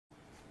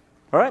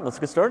All right, let's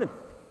get started.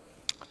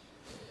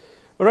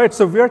 All right,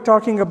 so we are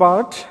talking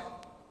about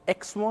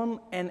X1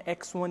 and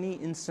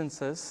X1E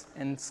instances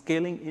and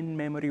scaling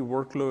in-memory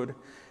workload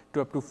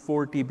to up to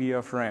 4 TB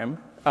of RAM.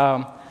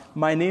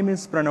 My name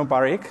is Pranav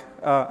Parekh.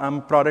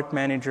 I'm product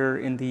manager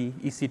in the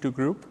EC2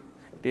 group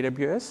at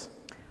AWS.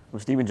 I'm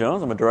Stephen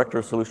Jones. I'm a director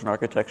of solution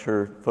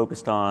architecture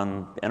focused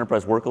on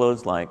enterprise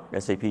workloads like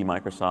SAP,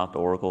 Microsoft,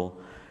 Oracle,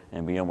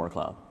 and VMware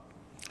Cloud.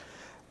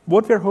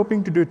 What we're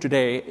hoping to do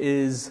today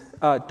is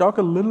talk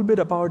a little bit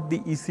about the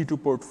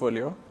EC2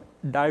 portfolio,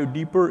 dive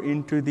deeper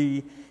into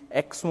the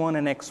X1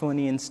 and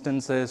X1E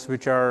instances,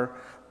 which are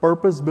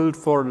purpose-built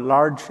for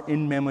large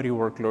in-memory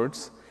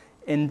workloads,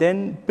 and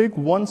then pick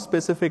one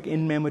specific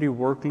in-memory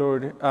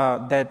workload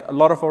that a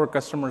lot of our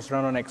customers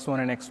run on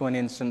X1 and X1E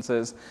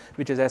instances,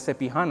 which is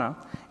SAP HANA,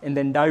 and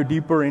then dive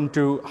deeper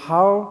into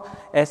how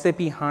SAP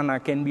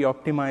HANA can be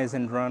optimized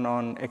and run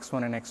on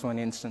X1 and X1E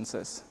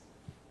instances.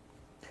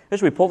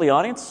 Should we poll the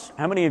audience?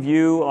 How many of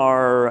you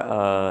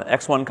are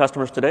X1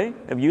 customers today?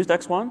 Have used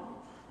X1?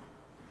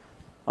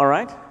 All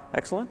right,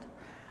 excellent.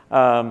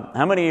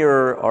 How many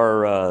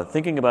are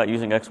thinking about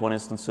using X1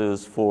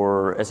 instances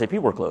for SAP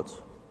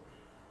workloads?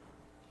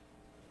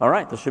 All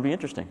right, this should be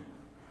interesting.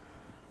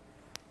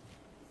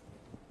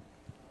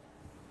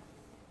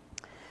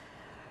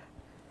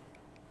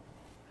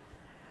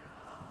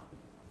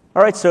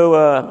 All right,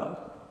 so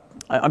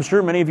I'm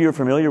sure many of you are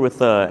familiar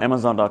with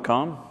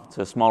Amazon.com. It's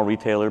a small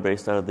retailer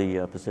based out of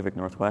the Pacific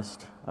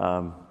Northwest.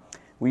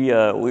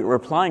 We're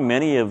applying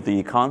many of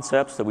the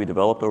concepts that we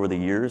developed over the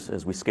years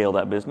as we scale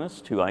that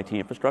business to IT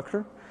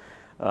infrastructure.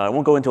 I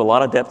won't go into a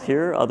lot of depth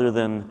here other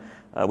than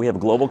we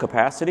have global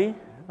capacity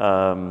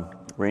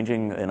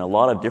ranging in a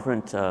lot of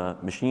different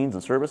machines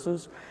and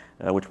services,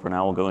 which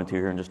Pranav will go into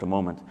here in just a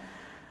moment.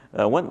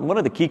 One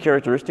of the key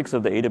characteristics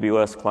of the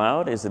AWS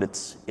cloud is that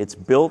it's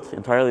built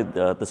entirely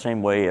the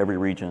same way every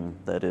region,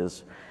 that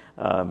is.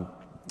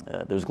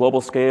 There's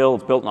global scale,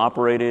 it's built and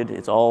operated,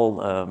 it's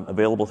all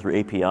available through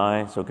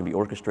API, so it can be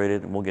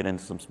orchestrated, and we'll get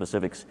into some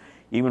specifics,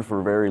 even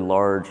for very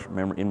large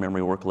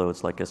in-memory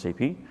workloads like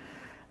SAP.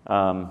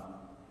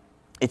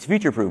 It's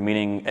future-proof,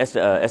 meaning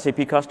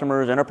SAP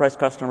customers, enterprise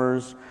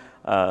customers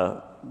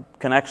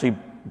can actually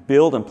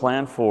build and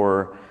plan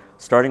for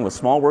starting with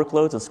small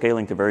workloads and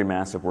scaling to very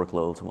massive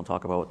workloads, and we'll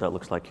talk about what that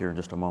looks like here in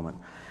just a moment.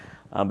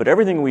 But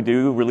everything we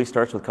do really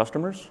starts with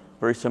customers,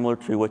 very similar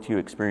to what you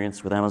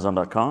experienced with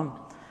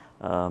Amazon.com.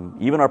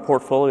 Even our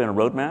portfolio and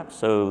roadmap,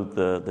 so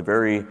the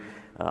very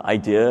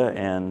idea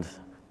and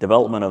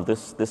development of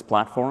this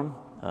platform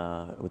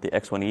with the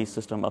X1E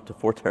system up to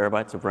 4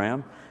 terabytes of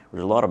RAM,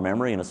 there's a lot of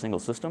memory in a single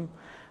system,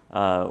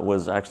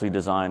 was actually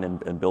designed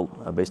and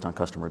built based on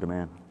customer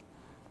demand.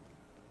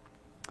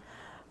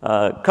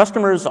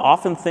 Customers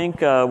often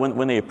think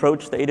when they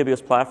approach the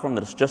AWS platform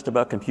that it's just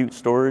about compute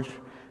storage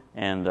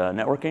and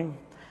networking.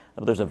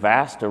 There's a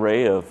vast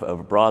array of a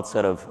broad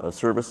set of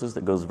services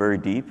that goes very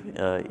deep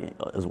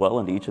as well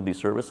into each of these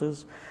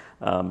services.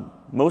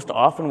 Most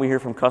often we hear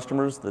from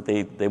customers that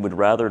they would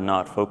rather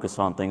not focus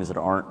on things that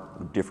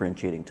aren't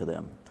differentiating to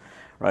them,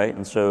 right?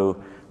 And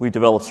so we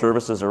developed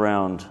services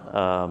around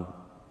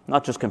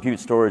not just compute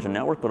storage and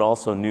network, but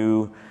also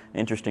new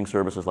interesting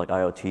services like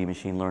IoT,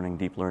 machine learning,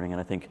 deep learning, and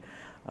I think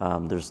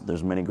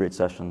there's many great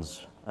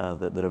sessions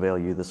that avail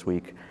you this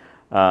week.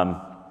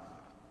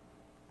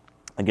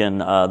 Again,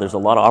 there's a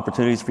lot of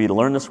opportunities for you to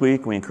learn this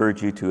week. We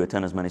encourage you to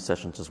attend as many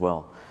sessions as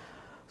well.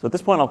 So at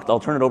this point, I'll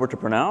turn it over to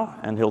Pranav,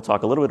 and he'll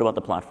talk a little bit about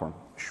the platform.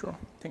 Sure,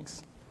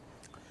 thanks.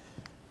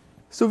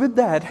 So with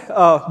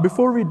that,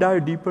 before we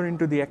dive deeper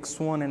into the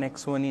X1 and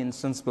X1E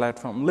instance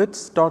platform,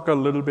 let's talk a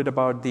little bit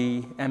about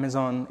the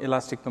Amazon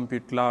Elastic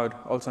Compute Cloud,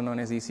 also known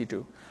as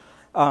EC2.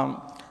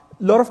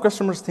 A lot of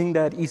customers think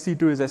that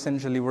EC2 is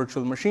essentially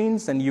virtual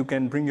machines and you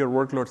can bring your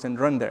workloads and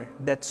run there.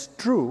 That's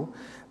true,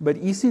 but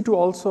EC2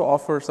 also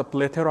offers a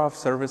plethora of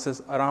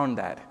services around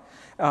that.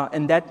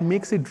 And that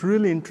makes it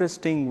really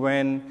interesting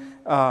when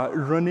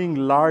running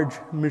large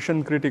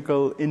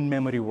mission-critical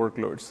in-memory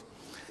workloads.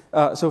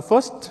 So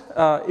first,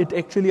 it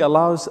actually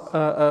allows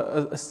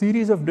a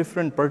series of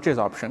different purchase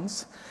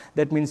options.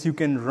 That means you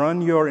can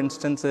run your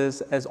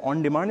instances as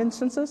on-demand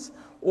instances,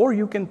 or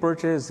you can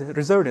purchase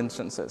reserved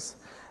instances.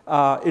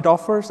 It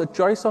offers a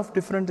choice of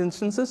different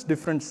instances,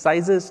 different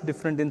sizes,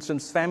 different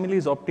instance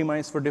families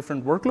optimized for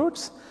different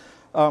workloads.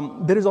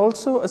 There is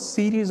also a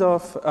series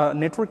of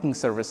networking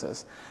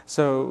services.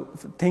 So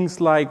things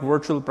like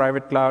virtual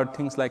private cloud,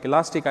 things like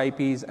elastic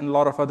IPs, and a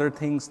lot of other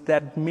things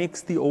that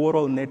makes the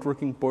overall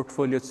networking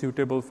portfolio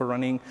suitable for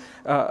running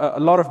a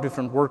lot of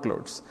different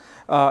workloads.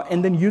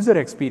 And then user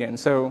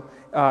experience. So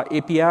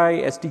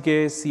API,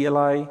 SDK,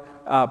 CLI,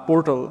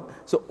 portal.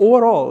 So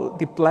overall,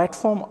 the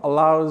platform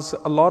allows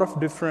a lot of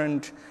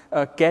different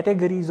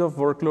categories of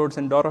workloads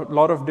and a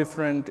lot of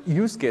different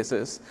use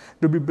cases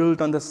to be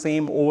built on the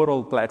same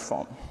overall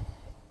platform.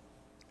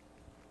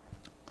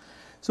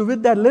 So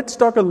with that, let's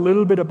talk a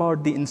little bit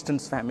about the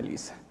instance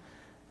families.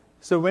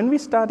 So when we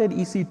started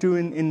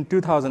EC2 in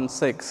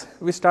 2006,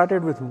 we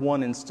started with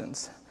one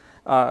instance.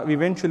 We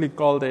eventually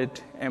called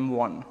it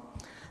M1.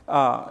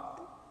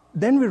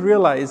 Then we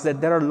realized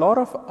that there are a lot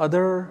of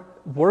other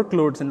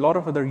workloads and a lot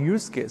of other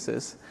use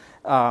cases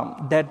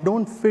that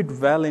don't fit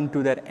well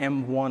into that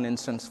M1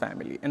 instance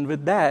family. And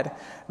with that,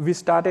 we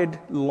started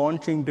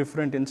launching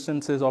different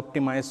instances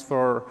optimized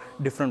for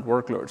different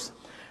workloads.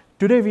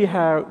 Today, we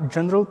have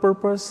general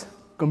purpose,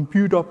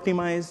 compute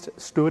optimized,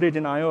 storage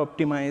and IO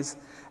optimized,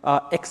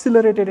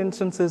 accelerated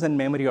instances, and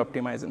memory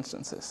optimized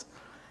instances.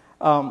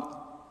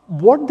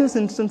 What these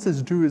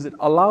instances do is it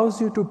allows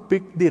you to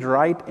pick the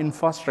right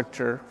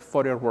infrastructure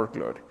for your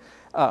workload.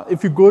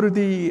 If you go to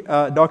the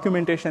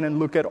documentation and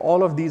look at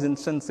all of these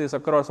instances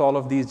across all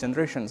of these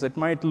generations, it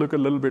might look a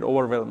little bit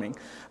overwhelming.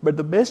 But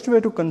the best way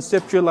to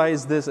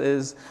conceptualize this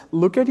is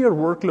look at your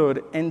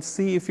workload and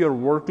see if your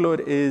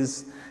workload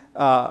is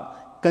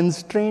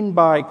constrained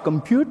by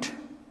compute,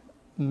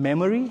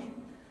 memory,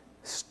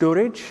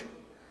 storage,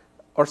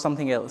 or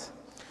something else.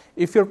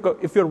 If your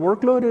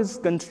workload is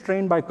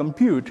constrained by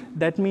compute,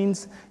 that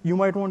means you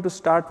might want to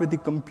start with the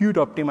compute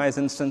optimized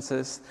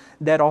instances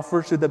that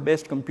offers you the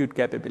best compute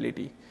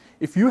capability.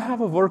 If you have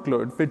a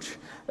workload which,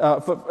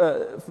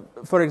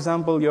 for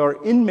example,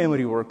 your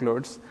in-memory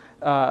workloads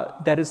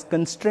that is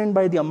constrained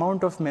by the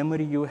amount of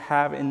memory you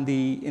have in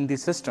the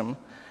system,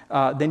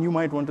 then you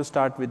might want to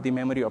start with the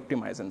memory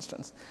optimized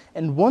instance.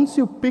 And once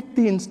you pick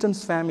the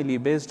instance family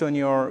based on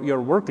your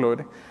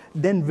workload,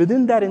 then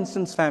within that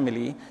instance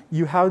family,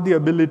 you have the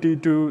ability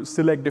to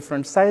select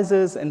different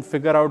sizes and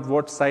figure out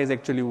what size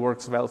actually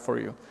works well for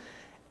you.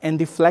 And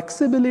the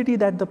flexibility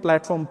that the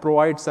platform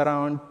provides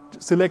around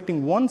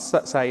selecting one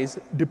size,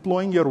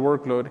 deploying your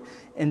workload,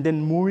 and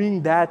then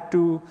moving that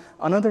to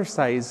another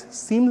size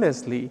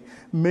seamlessly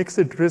makes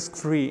it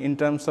risk-free in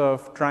terms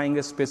of trying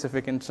a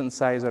specific instance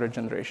size or a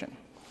generation.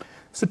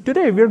 So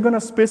today, we're going to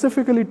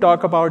specifically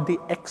talk about the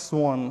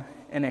X1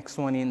 and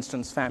X1E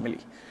instance family.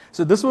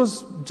 So this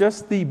was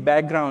just the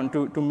background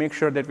to make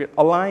sure that we're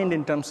aligned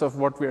in terms of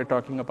what we are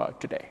talking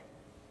about today.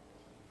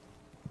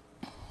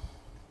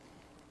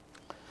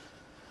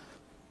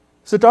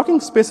 So talking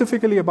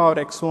specifically about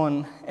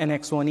X1 and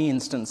X1E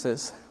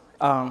instances,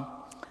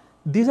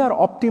 these are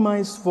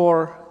optimized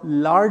for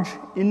large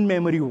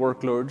in-memory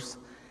workloads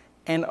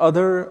and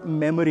other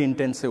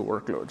memory-intensive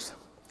workloads.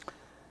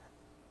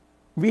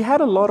 We had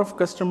a lot of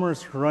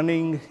customers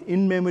running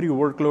in-memory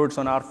workloads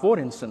on R4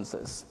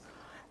 instances.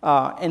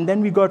 And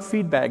then we got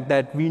feedback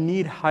that we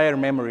need higher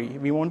memory.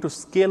 We want to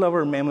scale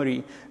our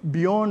memory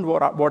beyond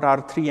what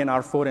R3 and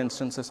R4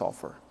 instances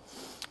offer.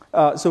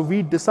 So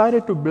we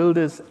decided to build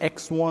this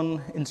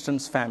X1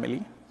 instance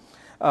family,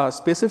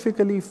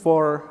 specifically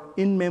for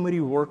in-memory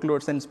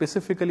workloads and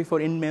specifically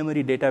for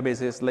in-memory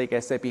databases like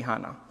SAP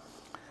HANA.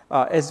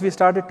 As we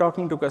started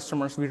talking to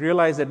customers, we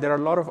realized that there are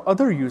a lot of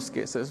other use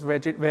cases where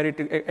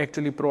it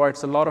actually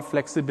provides a lot of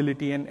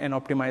flexibility and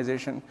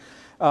optimization,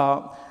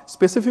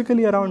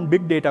 specifically around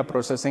big data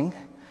processing,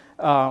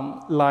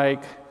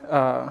 like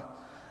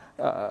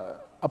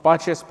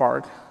Apache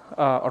Spark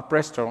or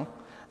Presto.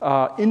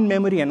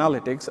 In-memory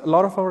analytics, a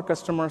lot of our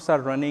customers are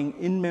running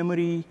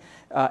in-memory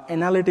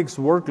analytics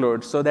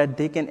workloads so that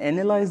they can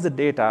analyze the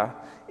data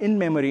in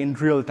memory in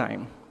real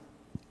time.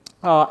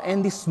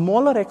 And the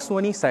smaller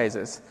X1E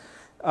sizes,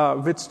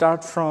 which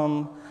start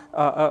from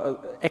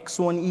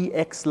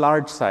X1EX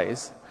large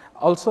size,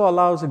 also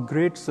allows a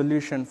great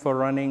solution for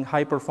running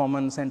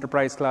high-performance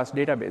enterprise-class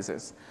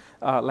databases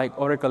like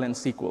Oracle and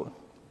SQL.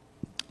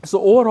 So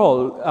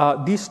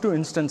overall, these two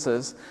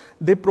instances,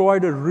 they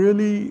provide a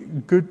really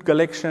good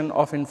collection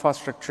of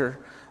infrastructure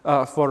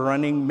for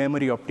running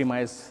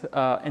memory-optimized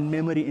and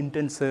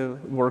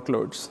memory-intensive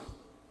workloads.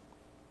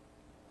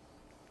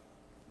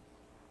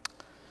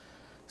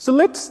 So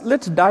let's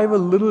dive a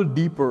little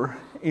deeper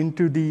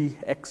into the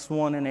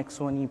X1 and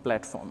X1E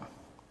platform.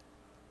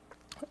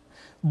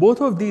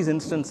 Both of these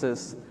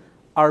instances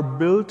are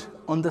built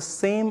on the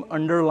same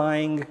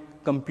underlying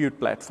compute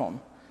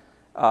platform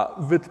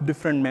with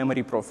different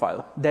memory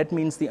profile. That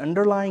means the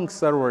underlying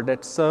server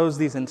that serves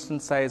these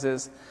instance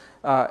sizes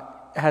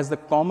has the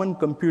common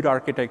compute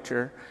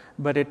architecture,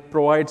 but it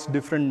provides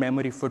different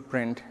memory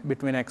footprint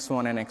between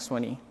X1 and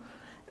X1E.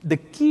 The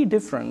key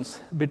difference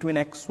between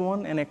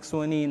X1 and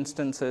X1E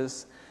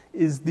instances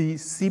is the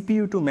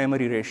CPU to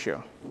memory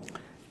ratio.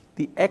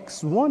 The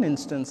X1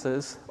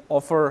 instances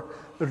offer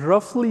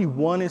roughly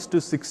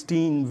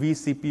 1:16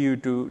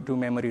 vCPU to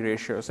memory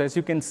ratio. So as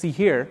you can see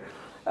here,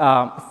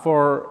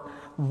 for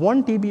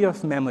 1 TB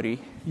of memory,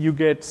 you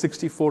get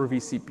 64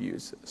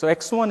 vCPUs. So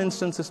X1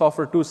 instances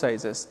offer two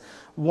sizes,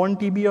 1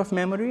 TB of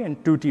memory and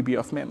 2 TB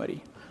of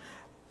memory.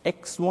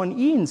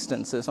 X1E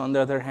instances, on the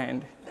other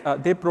hand,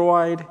 they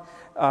provide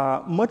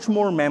much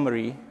more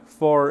memory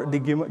for the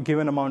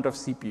given amount of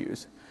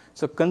CPUs.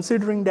 So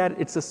considering that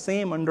it's the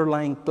same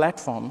underlying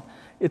platform,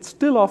 it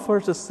still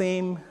offers the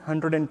same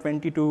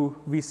 122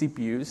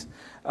 vCPUs,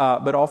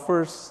 but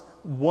offers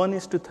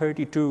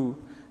 1:32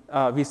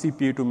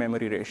 vCPU to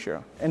memory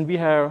ratio. And we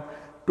have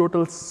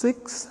total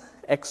 6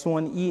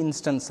 X1E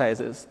instance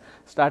sizes,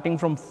 starting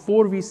from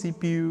 4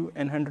 vCPU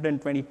and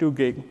 122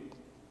 gig,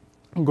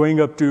 going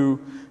up to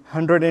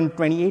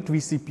 128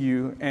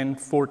 vCPU and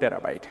 4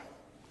 terabyte.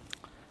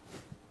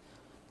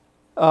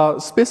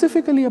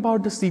 Specifically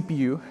about the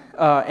CPU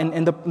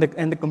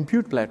and the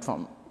compute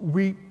platform,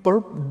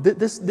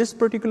 this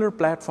particular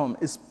platform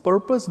is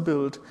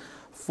purpose-built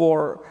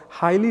for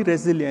highly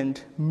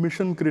resilient,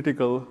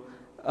 mission-critical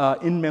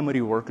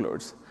in-memory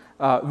workloads.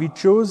 We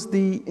chose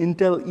the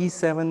Intel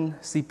E7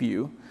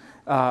 CPU,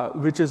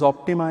 which is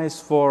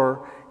optimized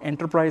for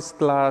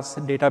enterprise-class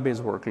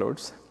database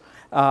workloads.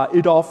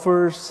 It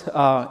offers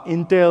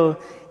Intel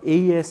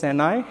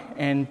AES-NI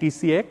and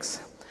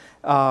TCX.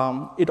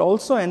 It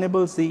also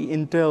enables the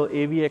Intel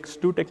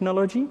AVX2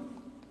 technology,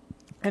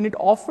 and it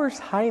offers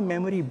high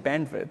memory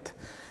bandwidth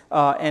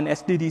and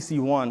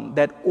SDDC1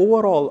 that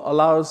overall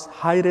allows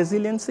high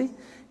resiliency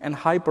and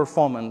high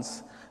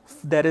performance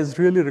that is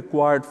really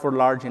required for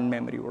large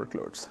in-memory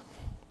workloads.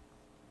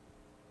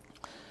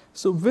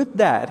 So with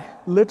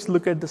that, let's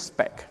look at the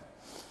spec.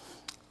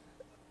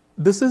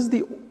 This is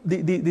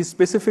the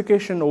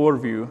specification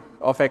overview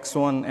of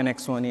X1 and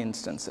X1E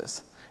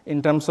instances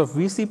in terms of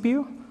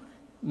vCPU,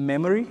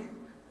 memory,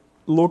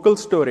 local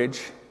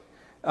storage,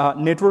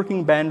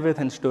 networking bandwidth,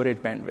 and storage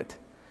bandwidth.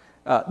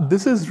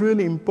 This is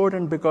really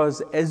important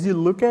because as you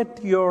look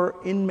at your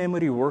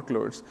in-memory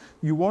workloads,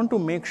 you want to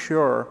make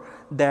sure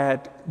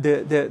that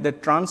the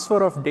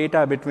transfer of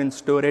data between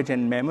storage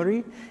and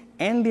memory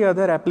and the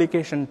other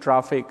application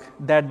traffic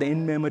that the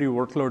in-memory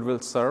workload will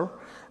serve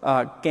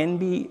can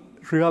be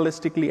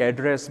realistically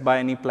addressed by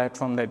any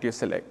platform that you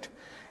select.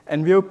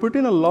 And we have put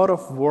in a lot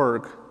of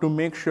work to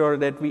make sure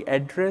that we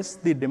address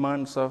the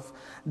demands of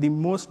the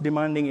most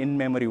demanding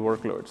in-memory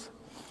workloads.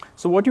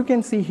 So what you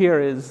can see here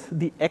is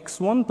the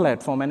X1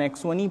 platform and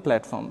X1E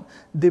platform.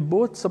 They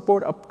both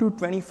support up to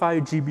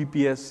 25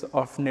 Gbps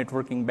of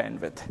networking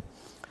bandwidth.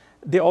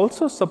 They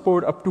also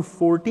support up to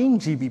 14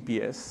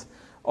 Gbps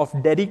of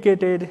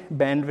dedicated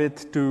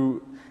bandwidth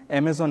to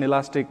Amazon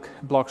Elastic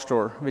Block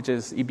Store, which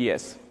is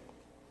EBS.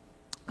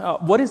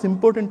 What is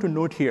important to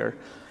note here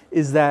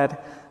is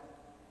that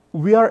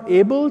we are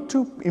able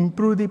to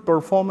improve the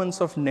performance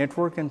of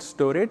network and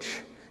storage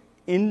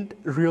in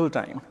real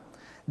time.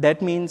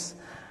 That means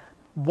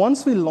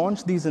once we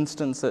launch these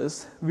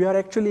instances, we are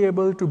actually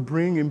able to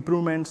bring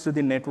improvements to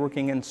the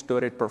networking and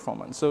storage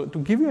performance. So to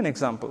give you an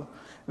example,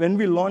 when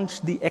we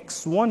launched the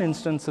X1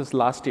 instances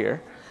last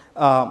year,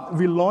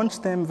 we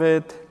launched them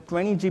with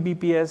 20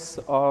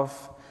 Gbps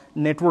of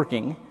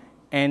networking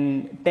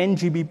and 10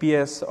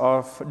 Gbps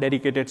of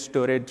dedicated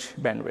storage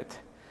bandwidth.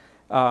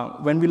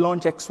 When we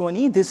launched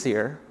X1E this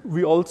year,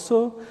 we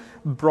also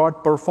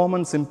brought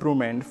performance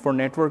improvement for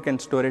network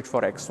and storage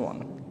for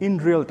X1 in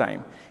real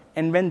time.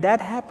 And when that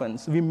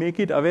happens, we make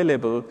it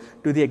available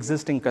to the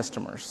existing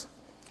customers.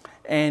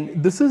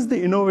 And this is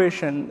the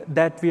innovation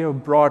that we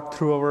have brought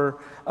through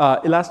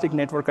our Elastic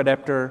Network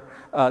Adapter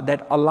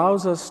that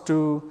allows us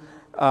to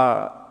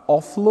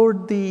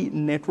offload the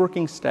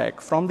networking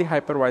stack from the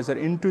hypervisor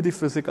into the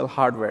physical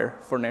hardware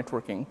for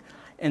networking.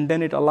 And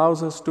then it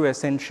allows us to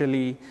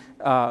essentially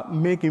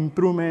make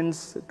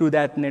improvements to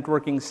that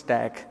networking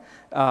stack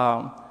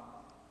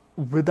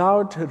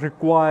without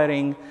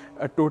requiring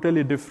a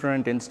totally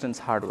different instance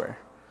hardware.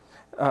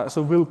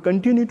 So we'll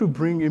continue to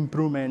bring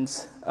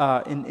improvements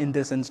in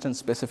this instance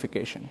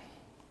specification.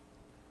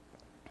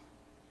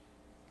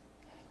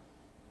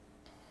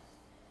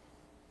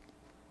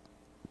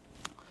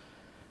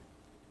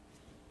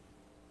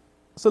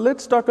 So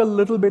let's talk a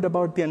little bit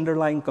about the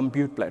underlying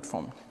compute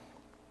platform.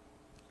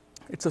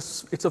 It's a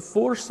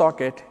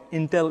 4-socket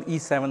Intel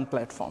E7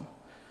 platform.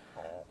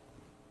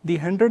 The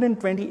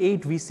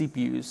 128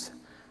 vCPUs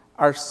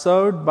are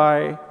served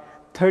by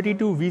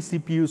 32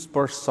 vCPUs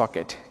per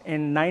socket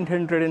and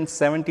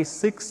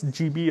 976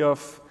 GB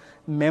of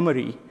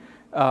memory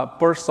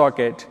per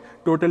socket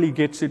totally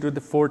gets you to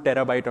the 4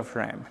 terabyte of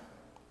RAM.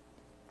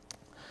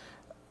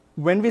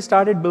 When we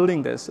started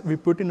building this, we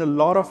put in a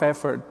lot of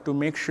effort to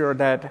make sure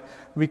that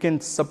we can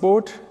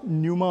support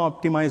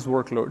NUMA-optimized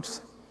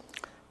workloads,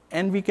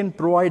 and we can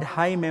provide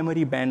high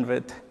memory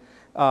bandwidth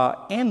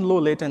and low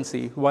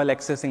latency while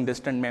accessing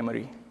distant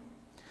memory.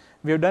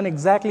 We have done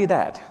exactly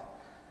that.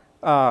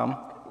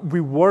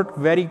 We work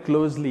very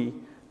closely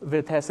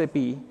with SAP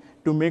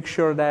to make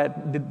sure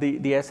that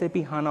the SAP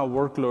HANA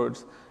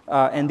workloads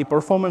and the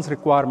performance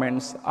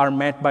requirements are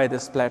met by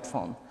this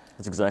platform.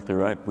 That's exactly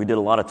right. We did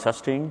a lot of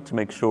testing to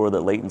make sure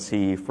that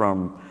latency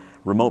from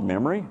remote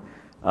memory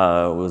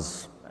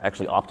was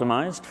actually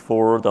optimized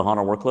for the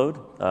HANA workload.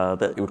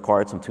 That it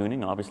required some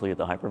tuning, obviously, at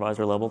the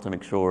hypervisor level to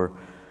make sure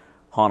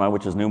HANA,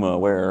 which is NUMA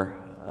aware,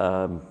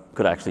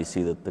 could actually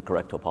see the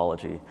correct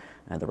topology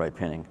and the right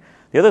pinning.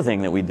 The other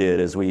thing that we did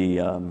is we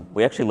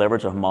actually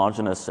leveraged a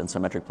homogeneous and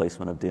symmetric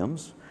placement of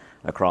DIMMs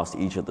across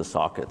each of the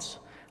sockets,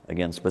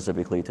 again,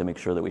 specifically to make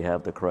sure that we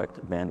have the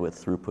correct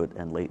bandwidth, throughput,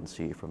 and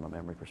latency from a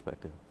memory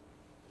perspective.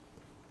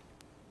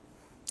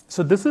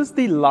 So this is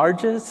the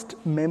largest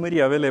memory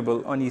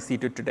available on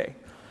EC2 today.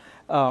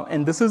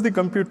 And this is the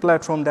compute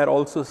platform that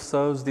also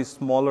serves the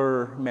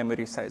smaller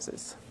memory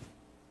sizes.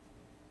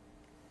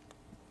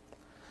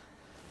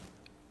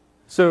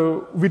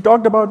 So we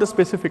talked about the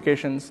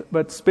specifications,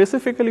 but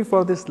specifically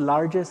for this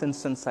largest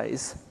instance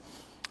size,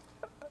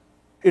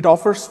 It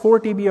offers 4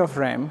 TB of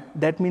RAM.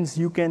 That means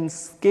you can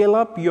scale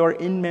up your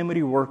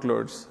in-memory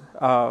workloads,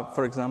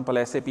 for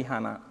example, SAP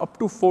HANA, up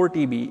to 4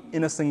 TB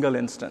in a single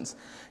instance.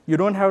 You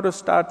don't have to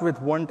start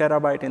with 1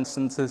 terabyte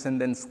instances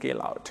and then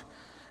scale out.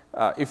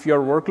 If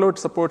your workload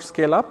supports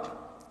scale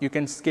up, you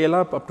can scale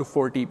up to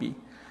 4 TB.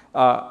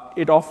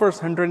 It offers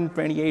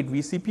 128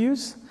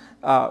 vCPUs,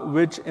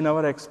 which in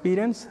our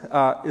experience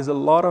is a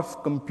lot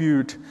of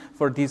compute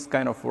for these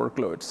kind of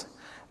workloads.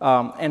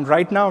 And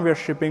right now we're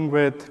shipping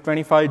with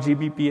 25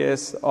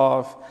 Gbps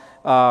of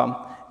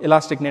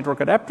Elastic Network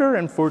Adapter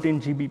and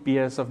 14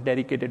 Gbps of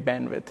dedicated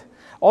bandwidth.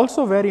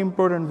 Also very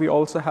important, we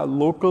also have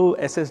local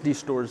SSD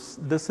stores.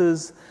 This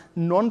is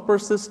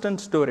non-persistent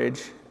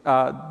storage,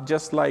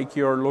 just like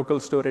your local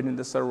storage in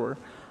the server,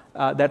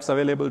 that's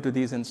available to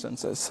these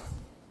instances.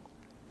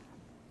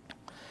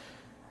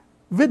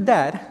 With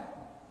that,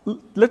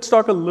 let's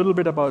talk a little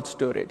bit about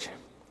storage.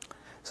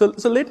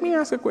 So let me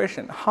ask a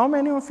question. How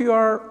many of you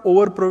are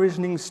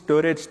over-provisioning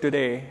storage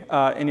today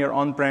in your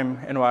on-prem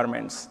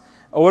environments?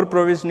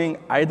 Over-provisioning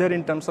either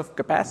in terms of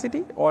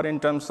capacity or in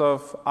terms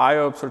of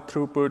IOPS or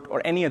throughput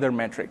or any other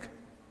metric?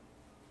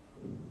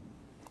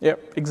 Yeah,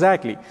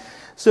 exactly.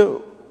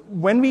 So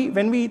when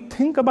we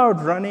think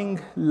about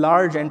running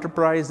large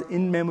enterprise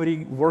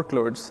in-memory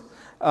workloads,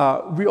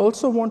 we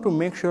also want to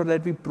make sure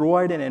that we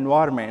provide an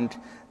environment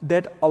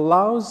that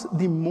allows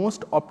the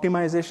most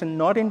optimization,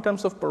 not in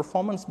terms of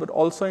performance, but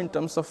also in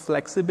terms of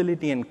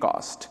flexibility and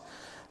cost.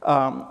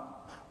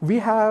 We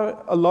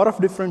have a lot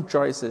of different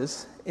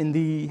choices in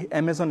the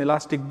Amazon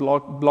Elastic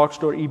Block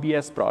Store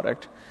EBS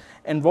product.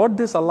 And what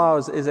this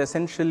allows is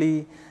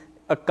essentially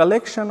a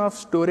collection of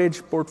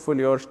storage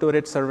portfolio or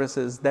storage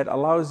services that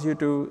allows you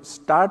to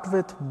start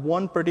with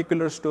one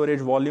particular storage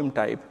volume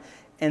type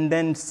and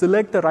then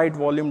select the right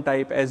volume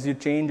type as you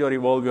change or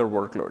evolve your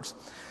workloads.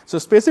 So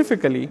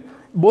specifically,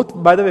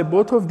 by the way,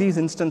 both of these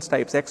instance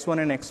types, X1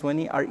 and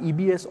X1E, are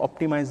EBS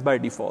optimized by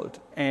default.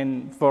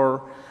 And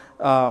for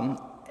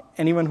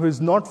anyone who is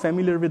not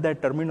familiar with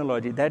that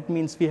terminology, that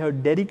means we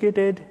have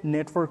dedicated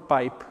network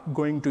pipe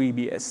going to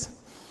EBS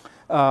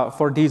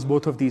for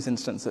both of these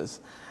instances.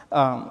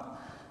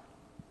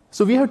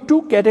 So we have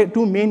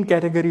two main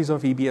categories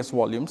of EBS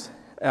volumes,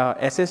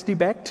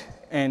 SSD-backed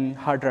and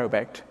hard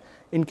drive-backed.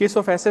 In case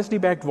of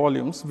SSD-backed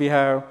volumes, we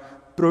have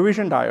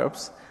provisioned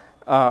IOPS,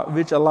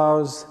 which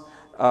allows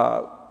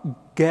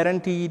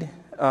guaranteed,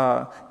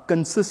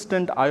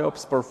 consistent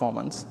IOPS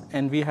performance.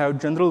 And we have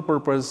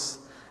general-purpose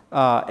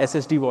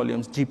SSD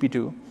volumes,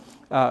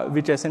 GP2,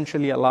 which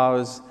essentially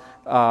allows,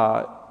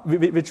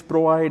 which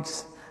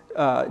provides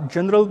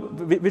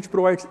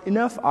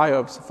enough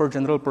IOPS for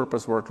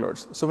general-purpose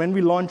workloads. So when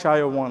we launched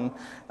IO1,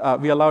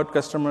 we allowed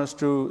customers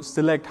to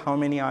select how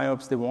many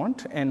IOPS they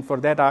want, and for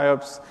that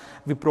IOPS,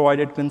 we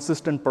provided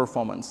consistent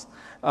performance.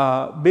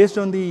 Based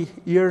on the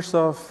years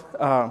of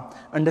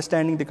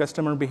understanding the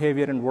customer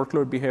behavior and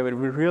workload behavior,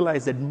 we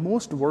realized that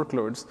most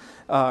workloads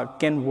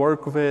can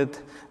work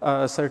with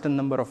a certain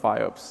number of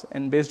IOPS.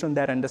 And based on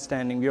that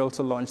understanding, we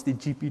also launched the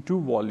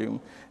GP2 volume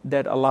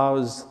that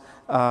allows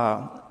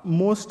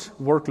most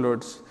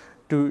workloads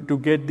to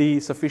get the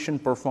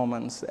sufficient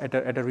performance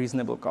at a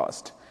reasonable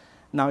cost.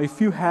 Now, if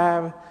you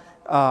have,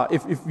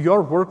 if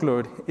your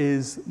workload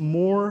is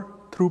more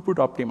throughput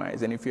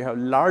optimized, and if you have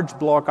large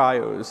block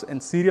IOs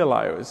and serial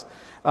IOs,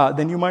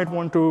 then you might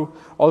want to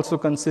also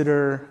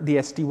consider the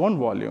ST1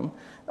 volume,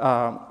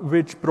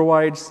 which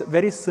provides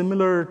very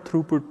similar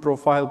throughput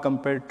profile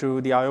compared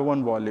to the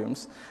IO1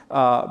 volumes,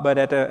 but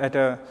at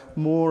a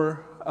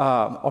more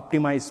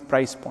optimized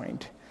price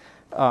point.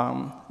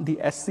 The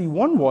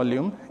SC1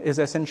 volume is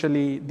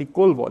essentially the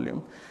coal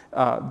volume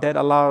that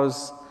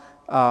allows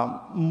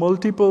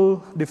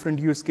multiple different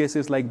use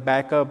cases like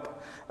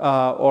backup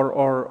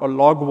or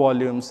log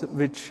volumes,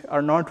 which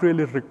are not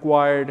really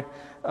required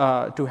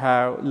to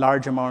have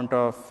large amount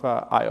of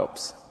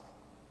IOPS.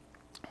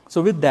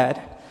 So with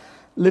that,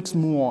 let's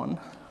move on.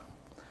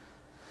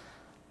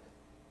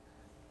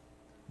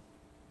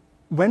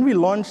 When we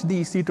launched the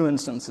EC2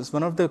 instances,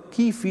 one of the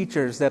key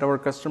features that our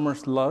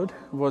customers loved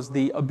was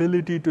the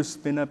ability to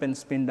spin up and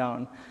spin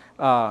down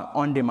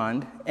on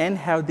demand and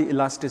have the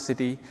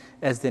elasticity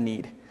as they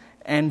need.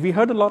 And we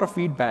heard a lot of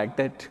feedback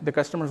that the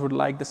customers would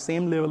like the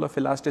same level of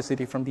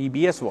elasticity from the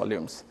EBS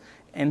volumes,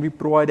 and we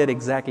provided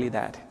exactly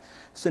that.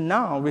 So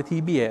now with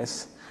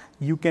EBS,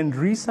 you can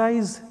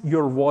resize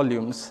your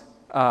volumes,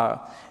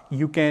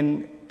 you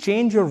can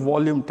change your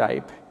volume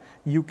type,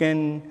 you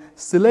can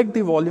select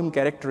the volume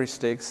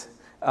characteristics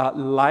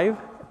live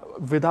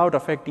without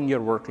affecting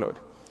your workload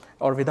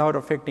or without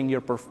affecting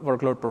your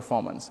workload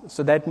performance.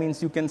 So that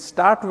means you can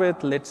start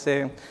with, let's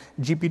say,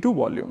 GP2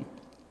 volume.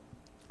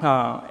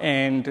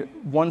 And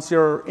once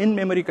your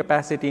in-memory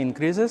capacity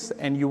increases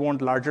and you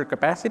want larger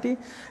capacity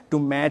to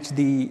match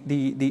the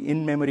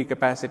in-memory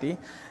capacity,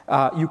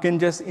 you can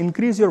just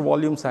increase your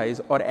volume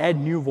size or add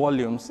new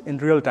volumes in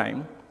real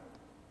time.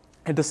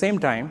 At the same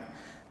time,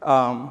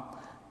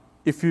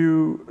 If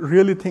you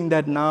really think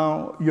that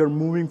now you're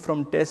moving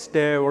from test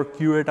dev or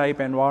QA type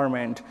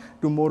environment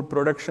to more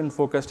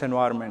production-focused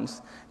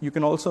environments, you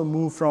can also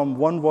move from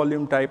one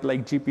volume type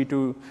like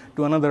GP2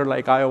 to another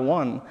like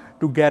IO1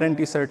 to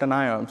guarantee certain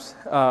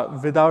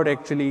IOPS without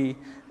actually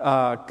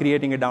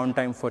creating a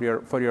downtime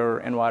for your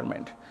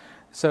environment.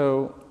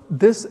 So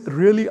this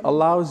really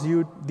allows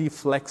you the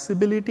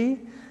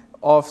flexibility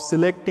of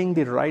selecting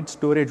the right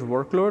storage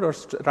workload or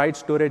right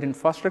storage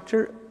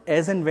infrastructure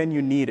as and when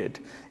you need it,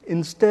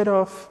 instead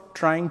of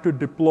trying to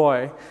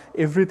deploy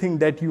everything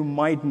that you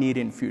might need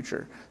in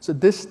future. So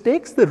this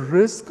takes the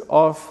risk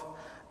of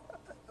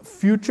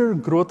future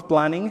growth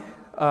planning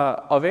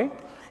away,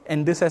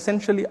 and this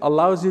essentially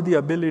allows you the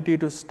ability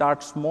to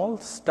start small,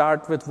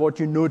 start with what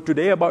you know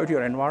today about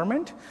your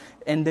environment,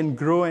 and then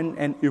grow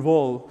and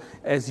evolve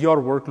as your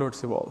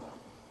workloads evolve.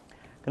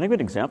 Can I give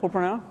an example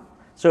for now?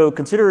 So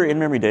consider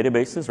in-memory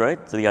databases, right?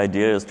 So the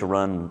idea is to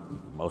run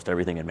most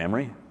everything in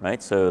memory,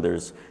 right? So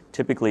there's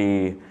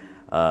typically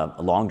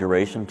a long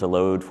duration to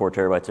load 4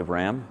 terabytes of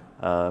RAM,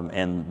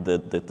 and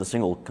the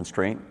single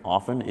constraint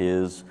often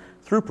is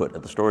throughput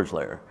at the storage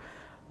layer.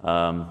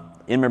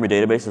 In-memory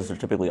databases are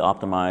typically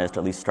optimized,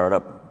 at least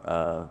at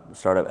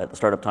the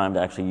startup time,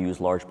 to actually use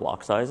large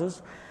block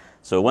sizes.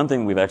 So one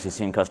thing we've actually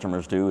seen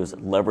customers do is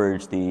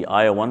leverage the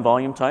IO1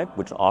 volume type,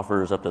 which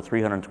offers up to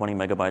 320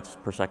 megabytes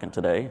per second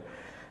today,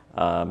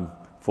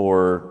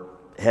 for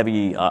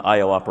heavy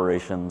I/O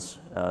operations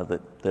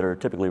that are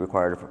typically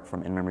required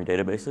from in-memory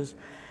databases.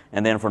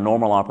 And then for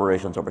normal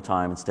operations over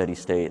time in steady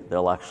state,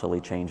 they'll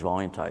actually change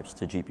volume types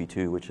to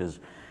GP2, which is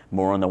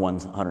more in the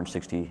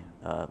 160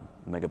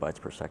 megabytes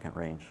per second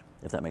range,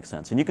 if that makes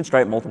sense. And you can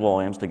stripe multiple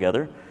volumes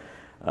together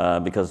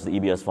because the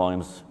EBS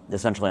volumes,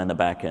 essentially on the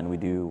back end, we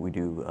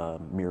do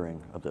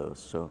mirroring of those.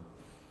 So.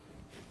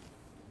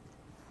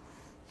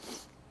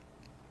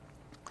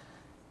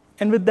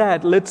 And with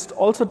that, let's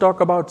also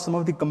talk about some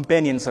of the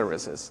companion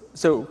services.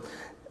 So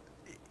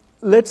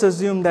let's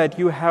assume that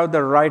you have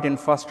the right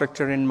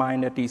infrastructure in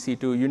mind at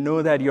EC2. You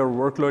know that your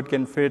workload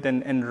can fit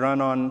and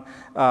run on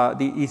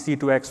the EC2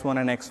 X1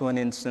 and X1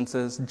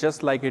 instances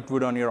just like it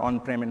would on your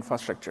on-prem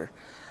infrastructure.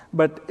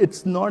 But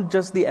it's not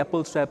just the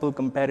apples-to-apple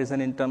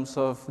comparison in terms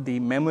of the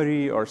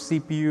memory or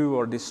CPU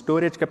or the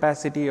storage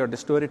capacity or the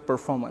storage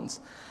performance.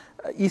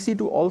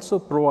 EC2 also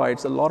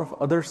provides a lot of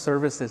other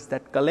services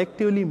that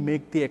collectively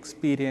make the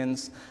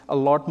experience a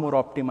lot more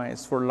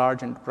optimized for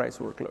large enterprise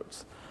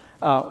workloads.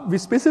 We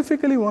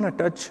specifically want to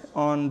touch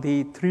on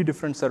the 3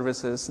 different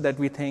services that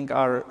we think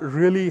are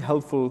really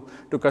helpful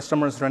to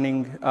customers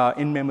running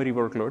in-memory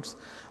workloads.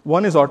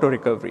 One is auto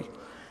recovery.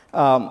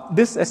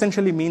 This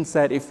essentially means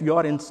that if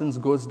your instance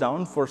goes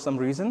down for some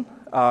reason,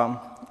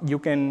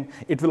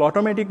 it will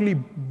automatically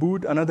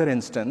boot another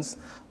instance,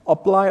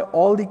 apply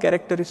all the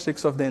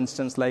characteristics of the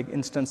instance like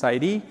instance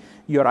ID,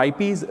 your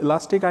IPs,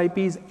 elastic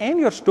IPs, and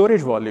your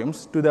storage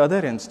volumes to the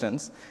other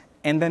instance,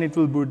 and then it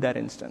will boot that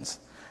instance.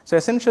 So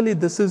essentially,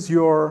 this is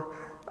your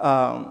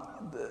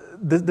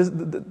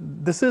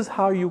this is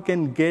how you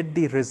can get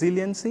the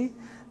resiliency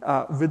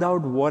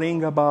without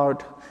worrying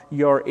about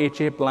your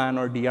HA plan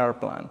or DR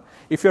plan.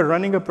 If you're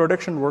running a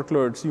production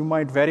workloads, you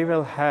might very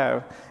well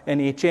have an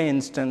HA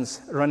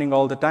instance running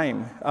all the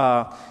time.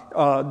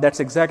 That's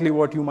exactly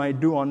what you might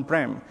do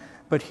on-prem.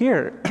 But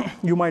here,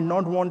 you might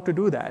not want to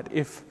do that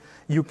if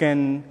you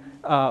can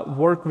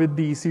work with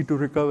the EC2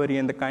 recovery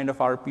and the kind of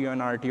RPO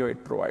and RTO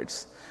it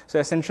provides. So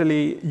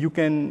essentially, you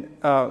can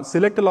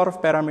select a lot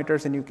of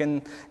parameters and you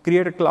can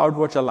create a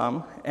CloudWatch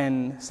alarm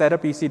and set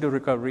up EC2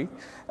 recovery,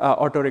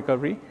 auto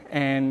recovery.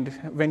 And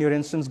when your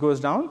instance goes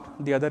down,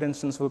 the other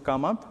instance will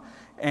come up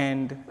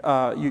and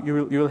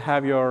you will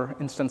have your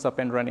instance up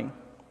and running.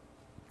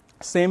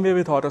 Same way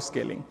with auto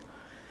scaling.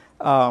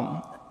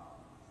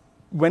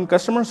 When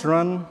customers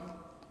run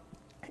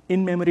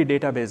in-memory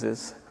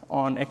databases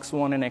on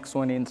X1 and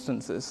X1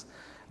 instances,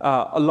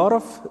 a lot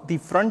of the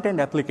front-end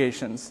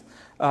applications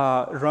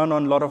run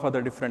on a lot of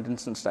other different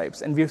instance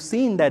types. And we've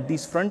seen that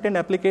these front-end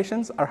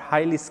applications are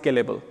highly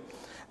scalable.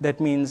 That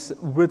means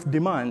with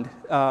demand,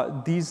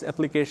 these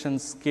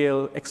applications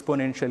scale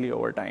exponentially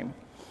over time.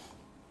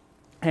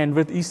 And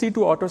with EC2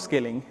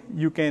 auto-scaling,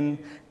 you can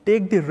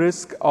take the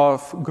risk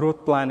of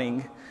growth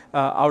planning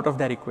out of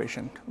that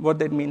equation. What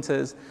that means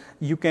is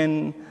you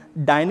can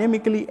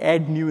dynamically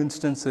add new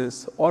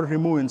instances or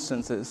remove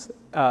instances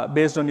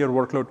based on your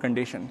workload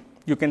condition.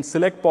 You can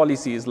select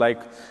policies, like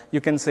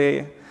you can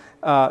say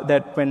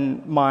that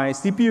when my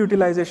CPU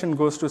utilization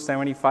goes to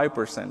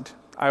 75%,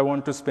 I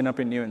want to spin up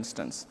a new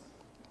instance.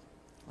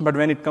 But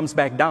when it comes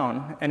back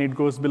down and it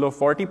goes below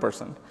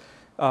 40%,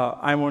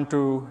 I want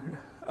to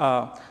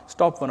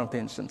stop one of the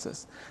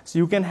instances. So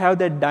you can have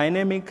that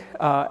dynamic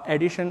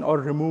addition or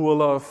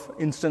removal of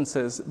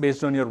instances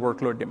based on your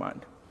workload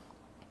demand.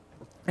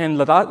 And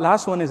the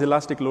last one is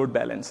elastic load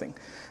balancing.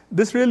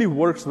 This really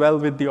works well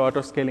with the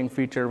auto-scaling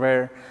feature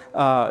where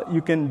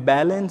you can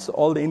balance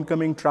all the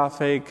incoming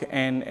traffic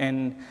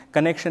and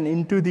connection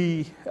into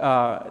the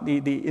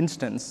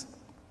instance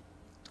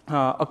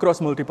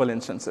across multiple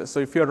instances. So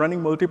if you're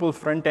running multiple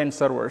front-end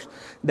servers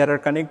that are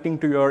connecting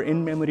to your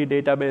in-memory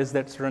database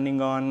that's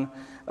running on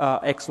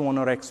X1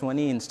 or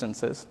X1E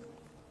instances,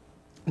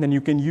 then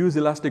you can use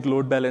elastic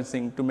load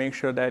balancing to make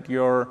sure that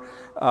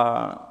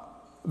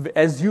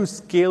as you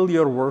scale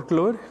your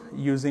workload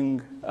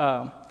using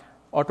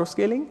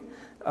auto-scaling,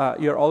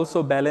 you're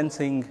also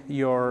balancing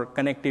your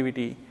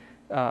connectivity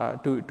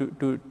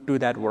to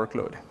that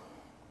workload.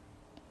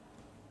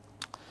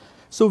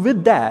 So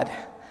with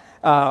that,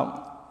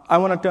 I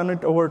want to turn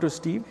it over to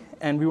Steve,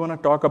 and we want to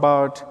talk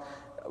about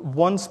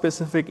one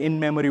specific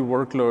in-memory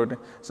workload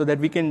so that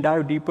we can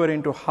dive deeper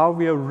into how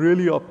we have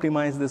really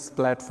optimized this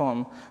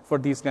platform for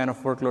these kind of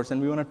workloads.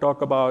 And we want to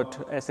talk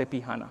about SAP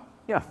HANA.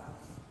 Yeah.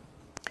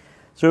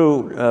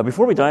 So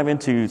before we dive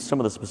into some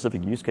of the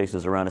specific use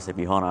cases around SAP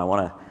HANA, I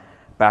want to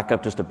back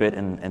up just a bit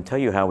and tell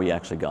you how we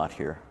actually got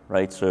here,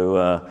 right?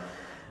 So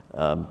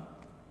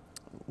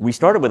we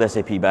started with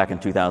SAP back in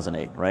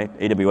 2008, right?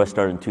 AWS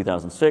started in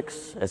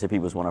 2006. SAP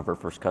was one of our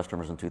first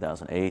customers in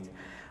 2008,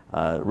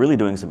 really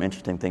doing some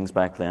interesting things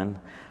back then.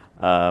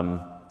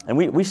 And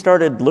we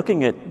started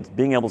looking at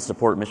being able to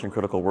support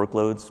mission-critical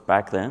workloads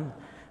back then.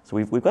 So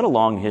we've got a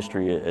long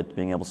history at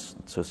being able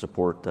to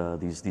support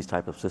these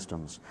type of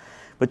systems.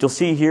 But you'll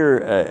see here,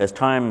 as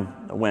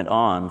time went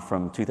on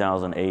from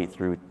 2008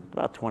 through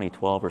about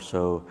 2012 or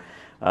so,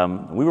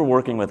 we were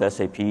working with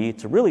SAP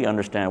to really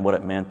understand what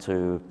it meant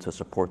to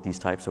support these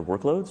types of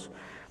workloads,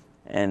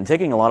 and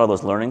taking a lot of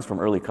those learnings from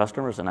early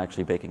customers and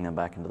actually baking them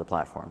back into the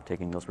platform,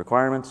 taking those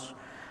requirements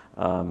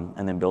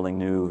and then building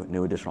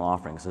new additional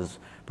offerings. As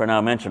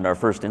Pranav mentioned, our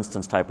first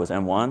instance type was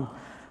M1.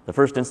 The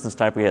first instance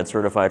type we had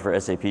certified for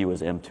SAP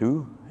was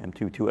M2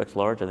 2X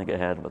large. I think it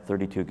had about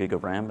 32 gig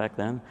of RAM back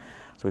then.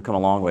 So we've come a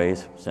long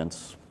ways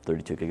since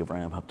 32 gig of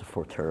RAM up to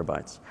 4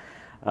 terabytes.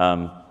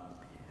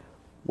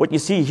 What you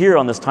see here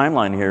on this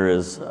timeline here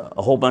is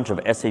a whole bunch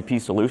of SAP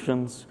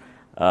solutions,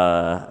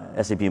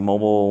 SAP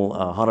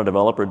Mobile, HANA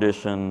Developer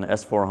Edition,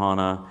 S4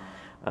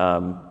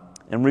 HANA,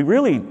 and we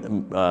really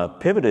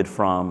pivoted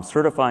from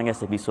certifying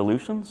SAP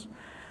solutions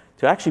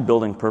to actually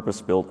building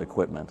purpose-built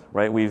equipment,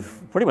 right?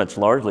 We've pretty much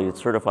largely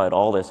certified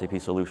all the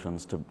SAP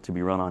solutions to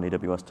be run on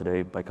AWS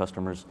today by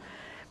customers,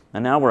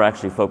 and now we're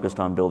actually focused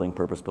on building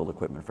purpose-built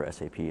equipment for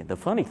SAP. The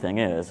funny thing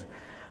is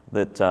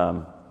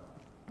that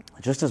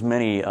just as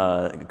many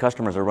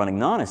customers are running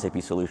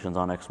non-SAP solutions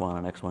on X1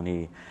 and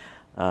X1E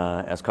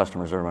as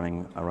customers are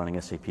running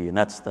SAP, and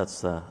that's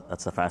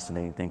the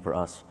fascinating thing for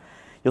us.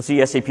 You'll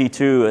see SAP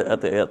too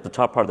at the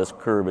top part of this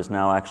curve is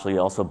now actually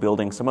also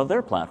building some of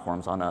their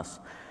platforms on us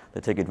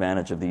that take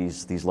advantage of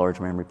these large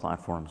memory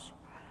platforms.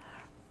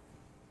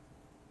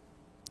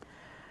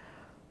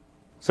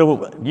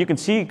 So you can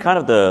see kind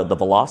of the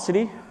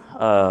velocity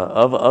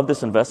of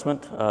this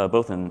investment,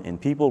 both in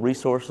people,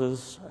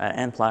 resources,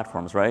 and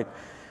platforms, right?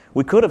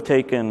 We could have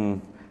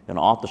taken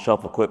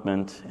off-the-shelf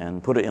equipment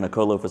and put it in a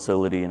colo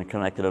facility and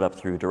connected it up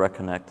through Direct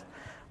Connect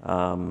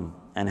and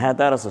had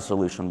that as a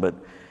solution. But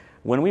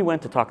when we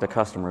went to talk to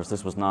customers,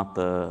 this was not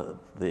the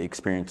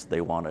experience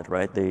they wanted,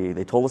 right?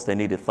 They told us they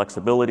needed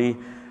flexibility,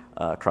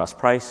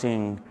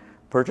 cross-pricing,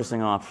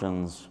 purchasing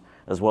options,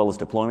 as well as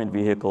deployment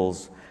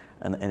vehicles,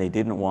 and they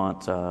didn't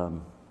want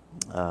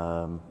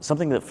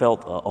something that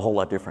felt a whole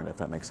lot different, if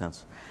that makes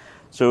sense.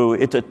 So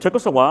it took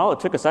us a while. It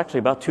took us actually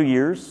about 2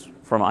 years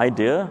from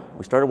idea.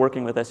 We started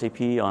working with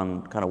SAP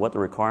on kind of what the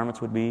requirements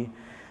would be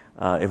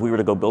if we were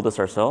to go build this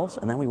ourselves,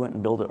 and then we went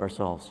and built it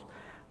ourselves.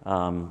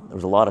 There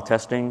was a lot of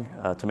testing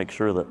to make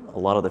sure that a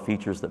lot of the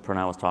features that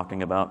Pranav was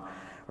talking about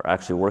are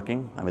actually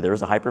working. I mean, there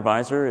was a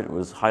hypervisor. It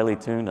was highly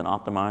tuned and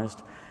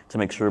optimized to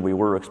make sure we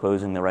were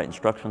exposing the right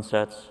instruction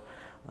sets.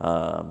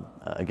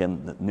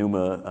 Again, the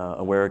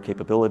NUMA-aware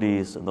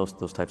capabilities and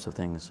those types of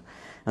things.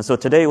 And so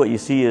today what you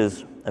see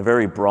is a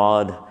very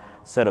broad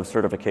set of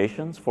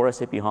certifications for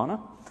SAP HANA.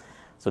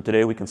 So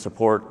today we can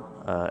support,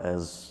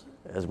 as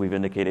we've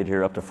indicated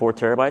here, up to 4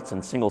 terabytes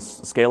in single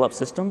scale-up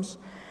systems.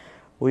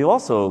 We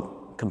also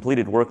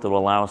completed work that will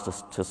allow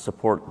us to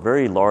support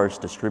very large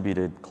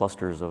distributed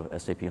clusters of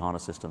SAP HANA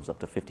systems up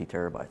to 50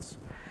 terabytes.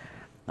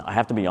 Now, I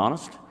have to be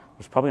honest,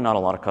 there's probably not a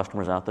lot of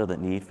customers out there that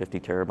need 50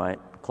 terabyte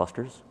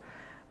clusters,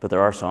 but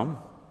there are some.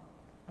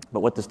 But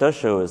what this does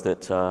show is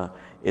that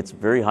it's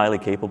very highly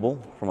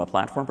capable from a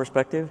platform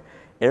perspective.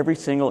 Every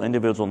single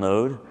individual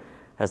node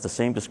has the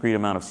same discrete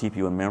amount of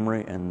CPU and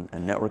memory and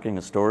networking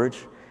and storage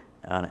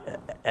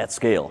at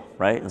scale,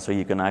 right? And so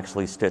you can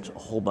actually stitch a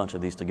whole bunch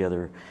of these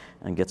together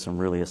and get some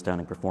really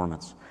astounding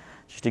performance.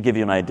 Just to give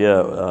you an idea,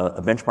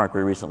 a benchmark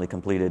we recently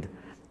completed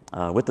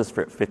with this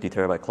 50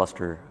 terabyte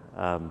cluster,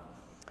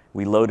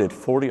 we loaded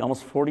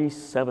almost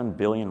 47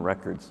 billion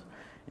records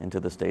into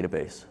this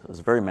database. It was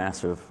a very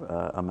massive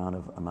amount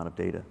of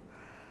data.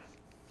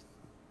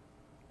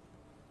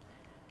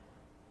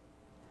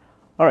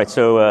 All right,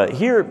 so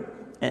here,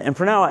 and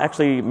Pranav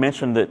actually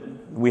mentioned that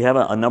we have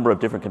a number of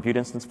different compute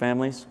instance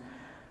families.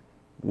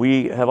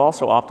 We have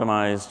also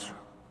optimized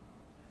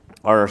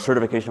our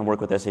certification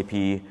work with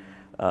SAP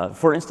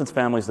for instance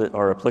families that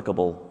are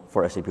applicable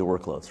for SAP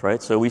workloads,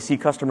 right? So we see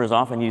customers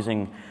often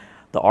using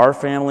the R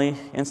family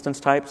instance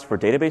types for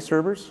database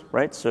servers,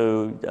 right?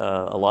 So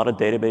a lot of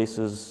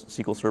databases,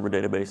 SQL Server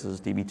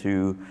databases,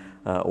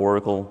 DB2,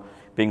 Oracle,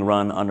 being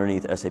run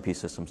underneath SAP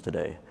systems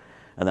today.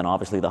 And then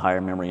obviously the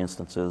higher memory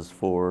instances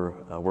for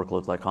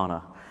workloads like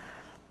HANA.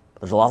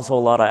 There's also a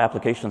lot of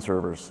application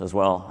servers as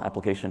well,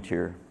 application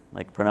tier.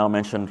 Like Pranal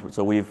mentioned,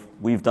 so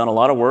we've done a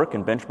lot of work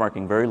in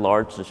benchmarking very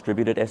large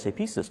distributed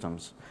SAP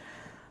systems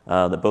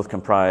that both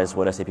comprise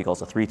what SAP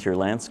calls a 3-tier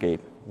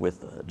landscape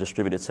with a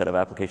distributed set of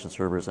application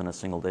servers and a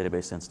single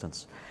database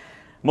instance.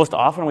 Most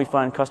often we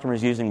find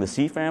customers using the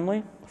C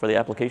family for the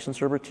application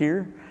server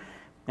tier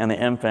and the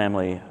M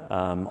family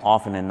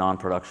often in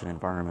non-production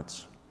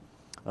environments.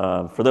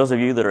 For those of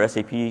you that are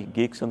SAP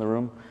geeks in the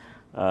room,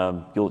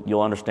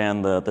 you'll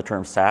understand the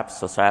term SAPS.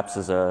 So SAPS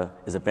is a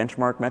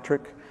benchmark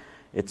metric.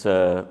 It's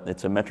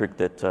a metric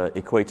that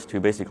equates to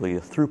basically the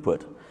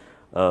throughput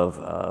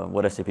of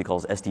what SAP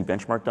calls SD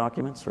benchmark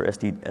documents or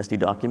SD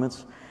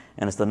documents,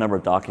 and it's the number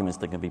of documents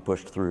that can be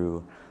pushed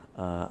through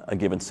a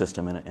given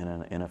system in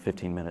a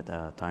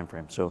 15-minute time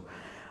frame. So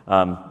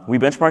we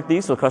benchmark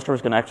these so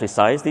customers can actually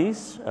size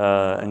these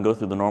and go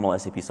through the normal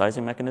SAP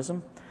sizing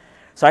mechanism.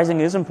 Sizing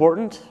is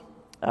important,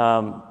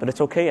 but it's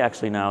okay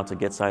actually now to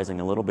get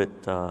sizing a little bit.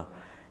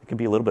 It can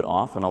be a little bit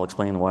off, and I'll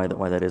explain why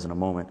that is in a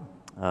moment.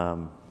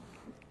 So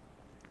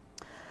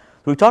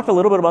we talked a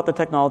little bit about the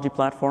technology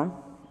platform.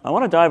 I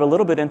want to dive a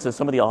little bit into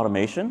some of the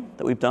automation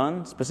that we've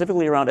done,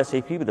 specifically around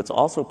SAP, but it's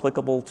also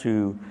applicable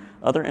to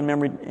other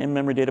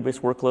in-memory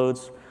database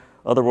workloads,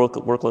 other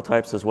workload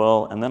types as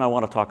well. And then I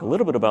want to talk a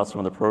little bit about some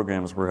of the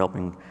programs we're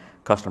helping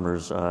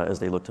customers as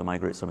they look to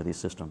migrate some of these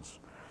systems.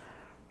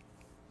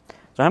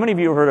 So how many of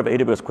you have heard of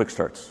AWS Quick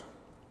Starts?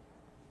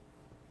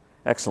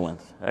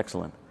 Excellent,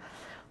 excellent.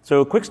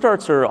 So quick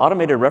starts are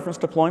automated reference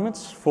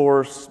deployments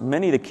for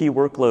many of the key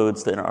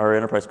workloads that our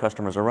enterprise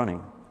customers are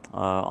running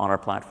on our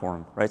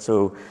platform, right?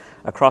 So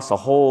across a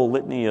whole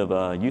litany of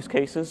use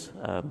cases,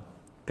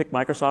 pick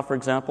Microsoft, for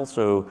example.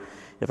 So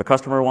if a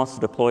customer wants to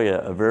deploy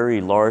a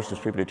very large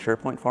distributed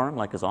SharePoint farm,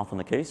 like is often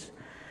the case,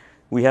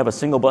 we have a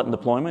single button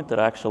deployment that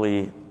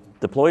actually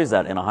deploys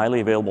that in a highly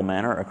available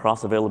manner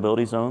across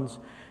availability zones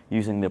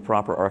using the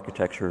proper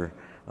architecture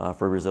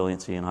for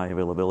resiliency and high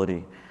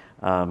availability.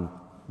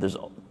 There's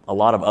a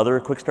lot of other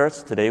quick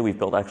starts. Today we've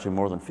built actually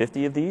more than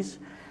 50 of these.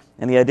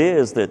 And the idea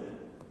is that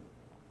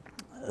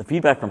the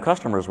feedback from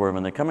customers were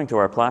when they're coming to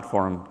our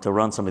platform to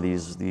run some of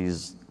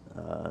these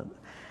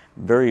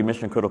very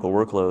mission critical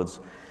workloads,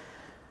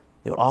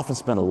 they would often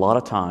spend a lot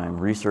of time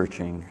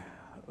researching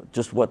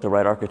just what the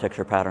right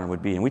architecture pattern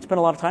would be. And we'd spend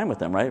a lot of time with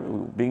them, right?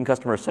 Being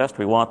customer assessed,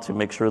 we want to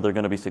make sure they're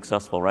going to be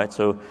successful, right?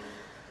 So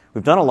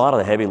we've done a lot of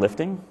the heavy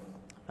lifting.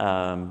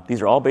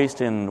 These are all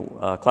based in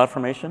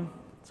CloudFormation.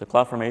 So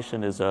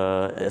CloudFormation is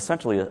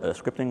essentially a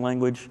scripting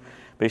language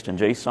based in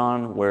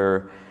JSON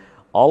where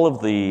all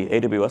of the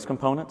AWS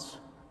components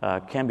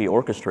can be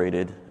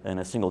orchestrated in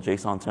a single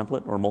JSON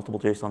template or multiple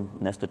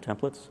JSON nested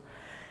templates,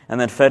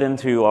 and then fed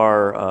into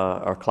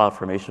our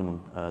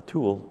CloudFormation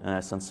tool in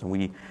essence. And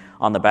we,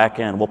 on the back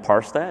end, we'll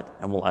parse that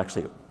and we'll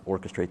actually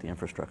orchestrate the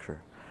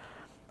infrastructure.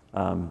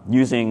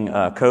 Using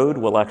code,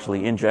 we'll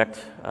actually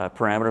inject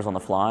parameters on the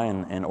fly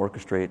and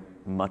orchestrate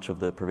much of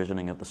the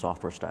provisioning of the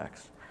software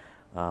stacks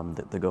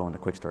that go into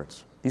quick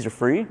starts. These are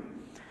free.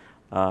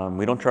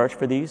 We don't charge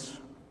for these,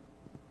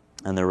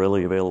 and they're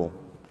really available.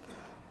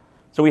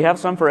 So we have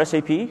some for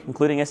SAP,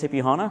 including SAP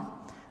HANA.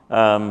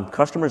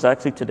 Customers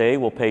actually today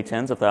will pay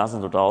tens of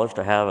thousands of dollars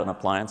to have an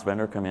appliance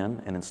vendor come in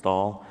and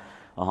install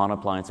a HANA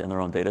appliance in their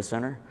own data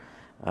center.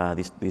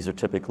 These are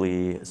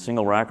typically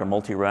single rack or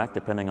multi-rack,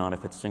 depending on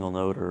if it's single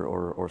node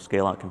or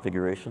scale-out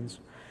configurations.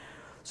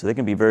 So they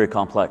can be very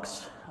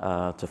complex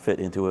to fit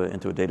into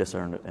a data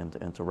center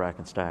and to rack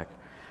and stack.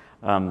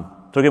 So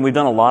again, we've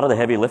done a lot of the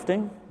heavy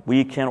lifting.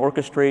 We can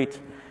orchestrate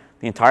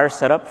the entire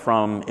setup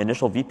from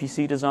initial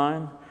VPC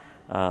design,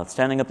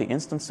 standing up the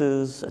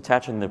instances,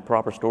 attaching the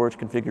proper storage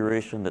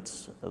configuration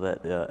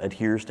that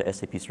adheres to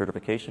SAP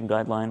certification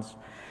guidelines.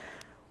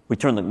 We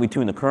tune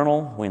the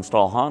kernel, we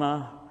install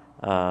HANA,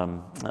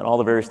 and all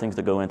the various things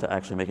that go into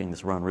actually making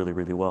this run really,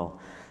 really well.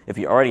 If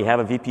you already have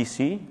a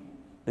VPC,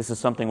 this is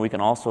something we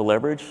can also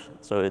leverage.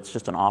 So it's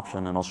just an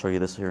option, and I'll show you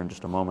this here in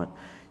just a moment.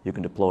 You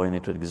can deploy it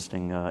into an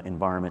existing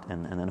environment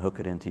and then hook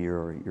it into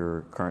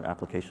your current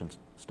application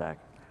stack.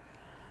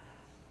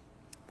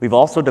 We've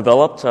also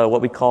developed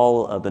what we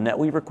call the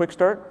NetWeaver Quick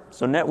Start.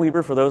 So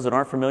NetWeaver, for those that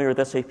aren't familiar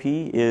with SAP,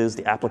 is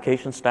the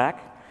application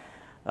stack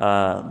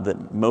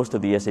that most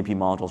of the SAP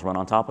modules run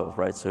on top of,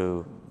 right?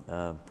 So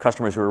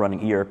customers who are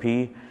running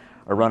ERP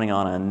are running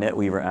on a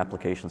NetWeaver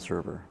application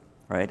server,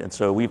 right? And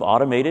so we've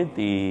automated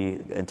the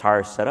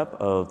entire setup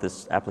of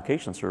this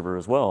application server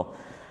as well.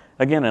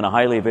 Again, in a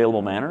highly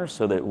available manner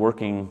so that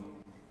working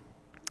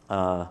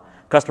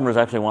customers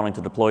actually wanting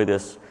to deploy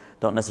this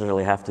don't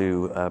necessarily have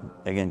to,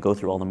 again, go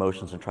through all the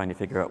motions and trying to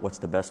figure out what's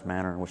the best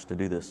manner in which to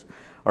do this.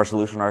 Our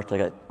solution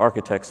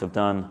architects have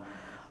done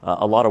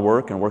a lot of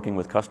work in working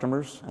with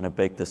customers and have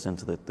baked this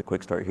into the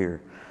quick start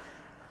here.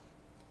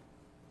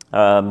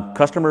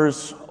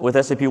 Customers with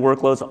SAP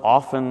workloads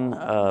often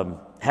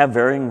have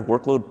varying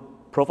workload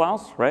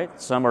profiles, right?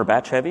 Some are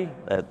batch heavy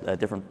at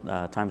different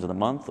times of the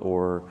month,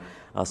 or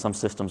some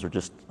systems are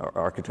just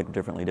architected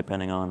differently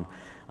depending on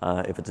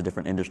if it's a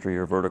different industry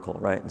or vertical,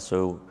 right? And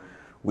so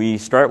we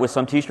start with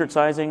some t-shirt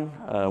sizing,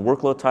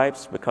 workload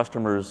types, but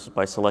customers,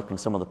 by selecting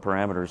some of the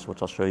parameters,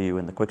 which I'll show you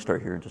in the quick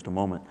start here in just a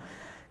moment,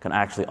 can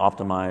actually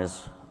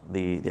optimize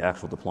the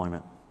actual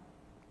deployment.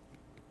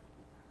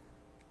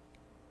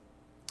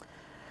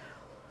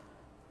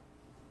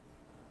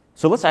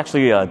 So let's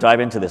actually dive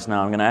into this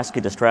now. I'm going to ask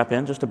you to strap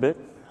in just a bit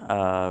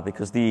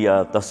because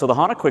so the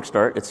HANA Quick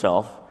Start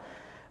itself,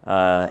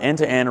 end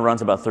to end,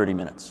 runs about 30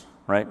 minutes,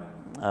 right?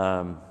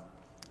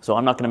 So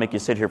I'm not going to make you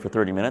sit here for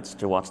 30 minutes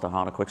to watch the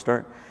HANA Quick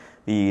Start.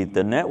 The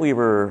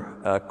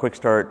NetWeaver Quick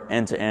Start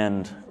end to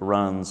end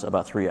runs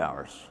about 3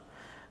 hours.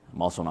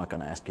 I'm also not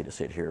going to ask you to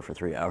sit here for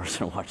 3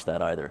 hours and watch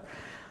that either.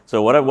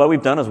 So what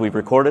we've done is we've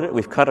recorded it,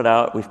 we've cut it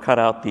out, we've cut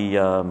out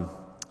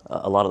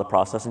a lot of the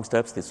processing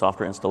steps, the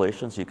software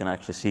installation, so you can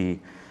actually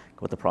see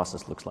what the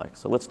process looks like.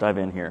 So let's dive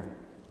in here.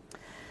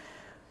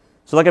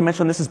 So like I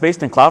mentioned, this is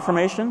based in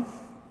CloudFormation.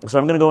 So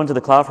I'm going to go into the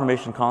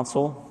CloudFormation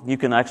console. You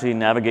can actually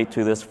navigate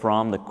to this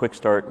from the Quick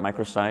Start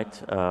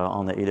microsite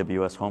on the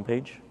AWS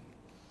homepage.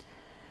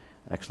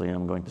 Actually,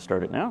 I'm going to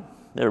start it now.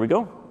 There we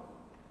go.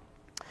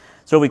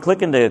 So we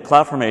click into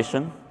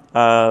CloudFormation.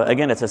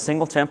 Again, it's a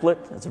single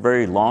template. It's a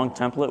very long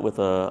template with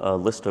a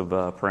list of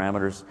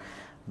parameters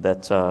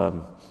that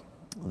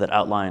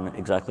outline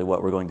exactly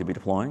what we're going to be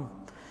deploying.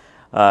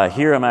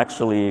 Here I'm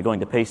actually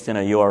going to paste in a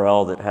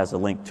URL that has a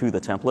link to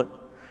the template.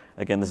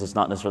 Again, this is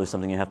not necessarily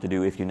something you have to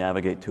do if you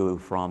navigate to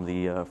from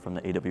the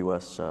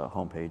AWS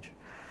homepage.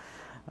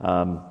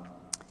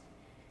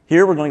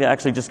 Here we're going to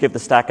actually just give the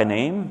stack a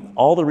name.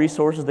 All the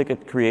resources that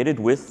get created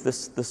with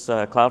this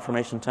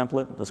CloudFormation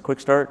template, this quick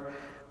start,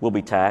 will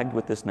be tagged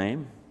with this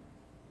name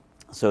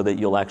so that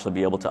you'll actually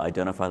be able to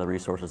identify the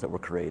resources that were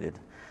created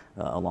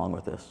along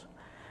with this.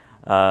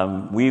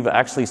 We've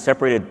actually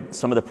separated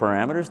some of the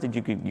parameters that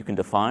you can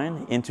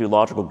define into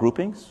logical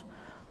groupings.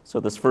 So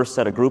this first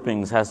set of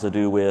groupings has to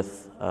do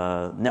with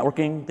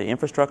networking, the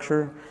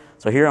infrastructure.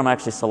 So here I'm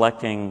actually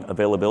selecting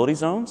availability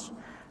zones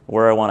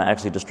where I want to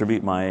actually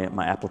distribute my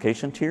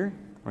application tier.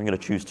 I'm going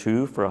to choose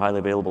 2 for a highly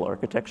available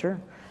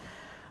architecture.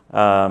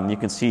 You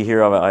can see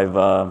here I've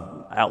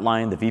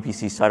outlined the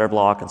VPC CIDR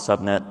block and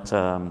subnet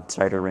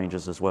CIDR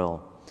ranges as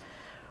well.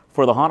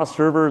 For the HANA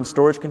server and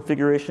storage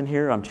configuration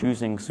here, I'm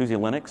choosing SUSE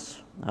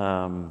Linux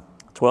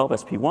 12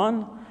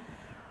 SP1.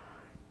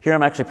 Here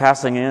I'm actually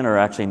passing in or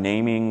actually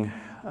naming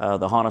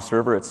the HANA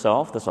server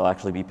itself. This will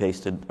actually be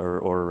pasted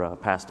or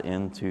passed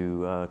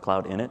into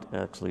Cloud Init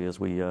actually as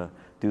we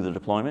do the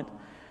deployment.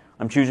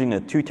 I'm choosing a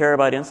 2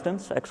 terabyte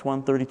instance,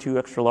 X132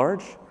 extra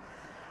large.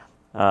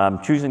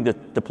 Choosing to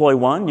deploy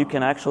one. You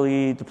can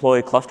actually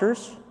deploy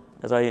clusters,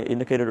 as I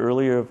indicated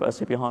earlier, of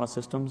SAP HANA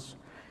systems.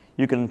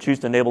 You can choose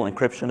to enable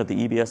encryption of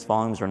the EBS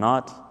volumes or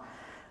not.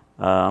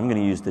 I'm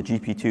going to use the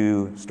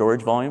GP2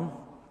 storage volume.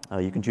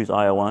 You can choose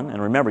IO1.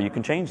 And remember, you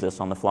can change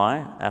this on the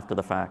fly after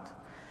the fact.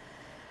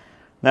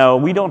 Now,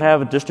 we don't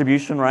have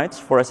distribution rights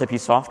for SAP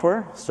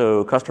software.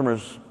 So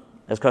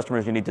as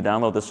customers, you need to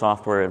download this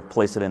software and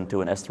place it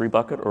into an S3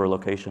 bucket or a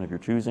location of your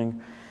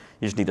choosing.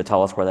 You just need to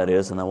tell us where that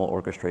is, and then we'll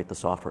orchestrate the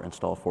software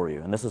install for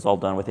you. And this is all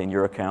done within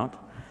your account,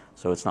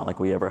 so it's not like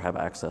we ever have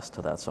access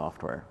to that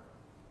software.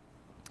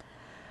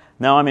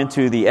 Now I'm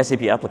into the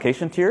SAP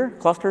application tier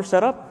cluster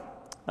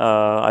setup.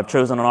 I've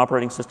chosen an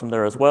operating system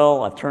there as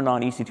well. I've turned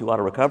on EC2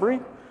 auto recovery.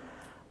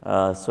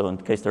 So in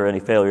case there are any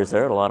failures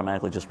there, it'll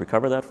automatically just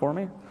recover that for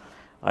me.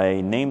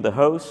 I named the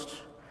host.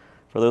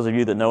 For those of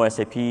you that know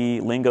SAP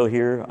lingo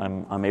here,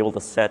 I'm able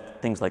to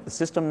set things like the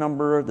system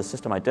number, the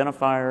system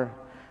identifier.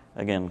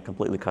 Again,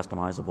 completely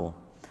customizable.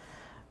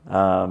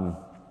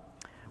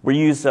 We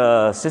use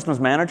Systems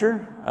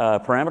Manager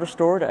parameter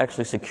store to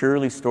actually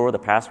securely store the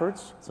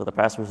passwords. So the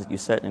passwords that you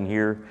set in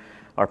here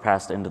are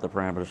passed into the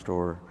parameter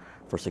store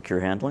for secure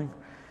handling.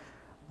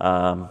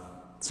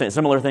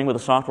 Similar thing with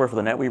the software for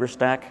the NetWeaver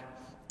stack.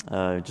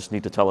 You just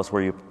need to tell us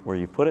where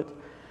you put it.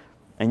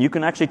 And you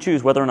can actually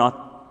choose whether or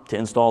not to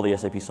install the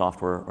SAP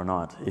software or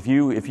not. If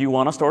you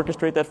want us to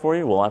orchestrate that for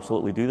you, we'll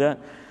absolutely do that.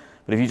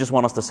 But if you just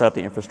want us to set up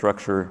the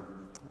infrastructure,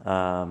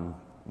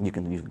 you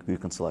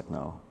can select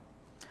no.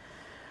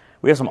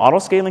 We have some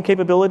auto-scaling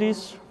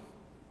capabilities,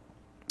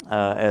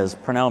 as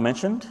Pranal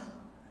mentioned.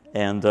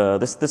 And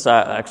this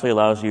actually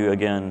allows you,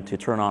 again, to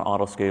turn on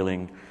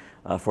auto-scaling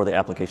for the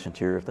application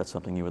tier if that's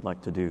something you would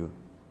like to do.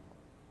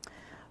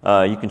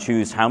 You can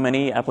choose how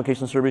many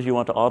application servers you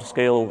want to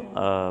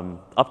auto-scale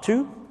up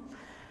to,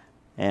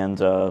 and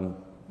the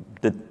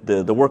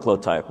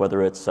workload type,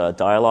 whether it's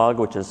dialog,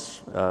 which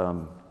is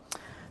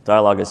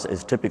dialog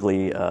is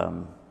typically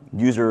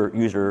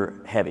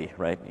user heavy,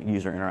 right?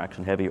 User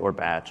interaction heavy, or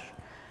batch.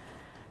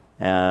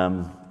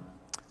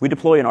 We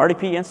deploy an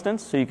RDP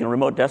instance, so you can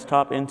remote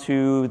desktop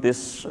into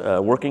this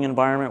working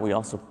environment. We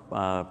also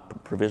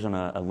provision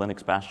a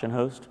Linux Bastion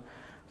host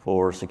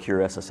for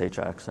secure SSH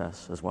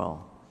access as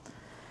well.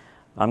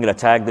 I'm going to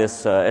tag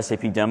this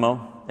SAP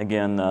demo.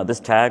 Again, this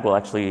tag will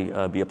actually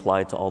be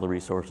applied to all the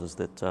resources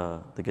that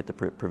get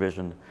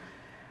provisioned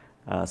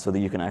so that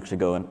you can actually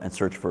go and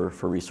search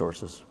for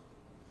resources.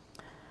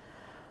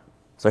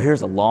 So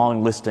here's a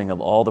long listing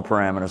of all the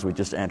parameters we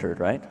just entered,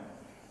 right?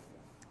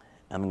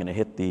 I'm going to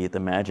hit the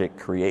magic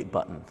create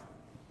button.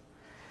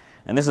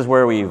 And this is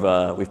where we've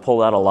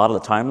pulled out a lot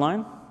of the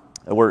timeline.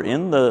 We're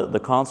in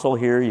the console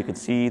here. You can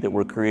see that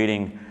we're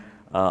creating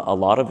a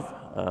lot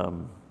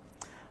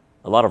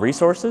of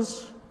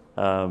resources.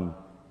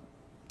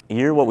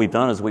 Here what we've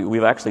done is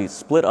we've actually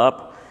split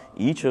up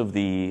each of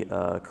the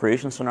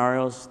creation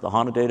scenarios, the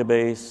HANA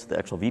database, the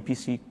actual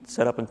VPC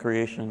setup and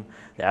creation,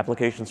 the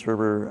application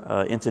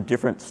server into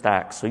different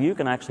stacks. So you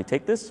can actually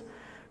take this,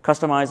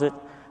 customize it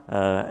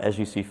as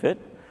you see fit,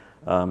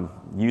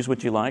 use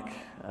what you like,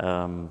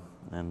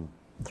 and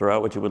throw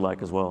out what you would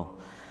like as well.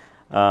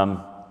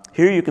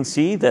 Here you can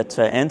see that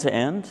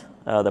end-to-end,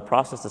 the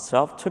process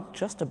itself took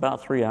just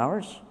about 3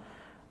 hours.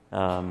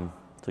 So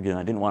again,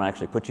 I didn't want to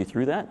actually put you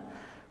through that,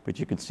 but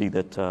you can see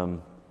that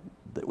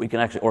we can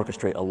actually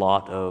orchestrate a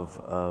lot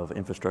of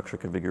infrastructure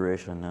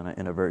configuration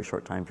in a very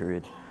short time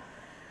period.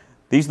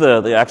 These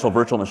are the actual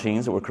virtual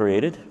machines that were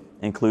created,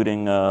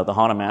 including the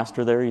HANA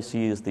master there you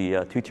see is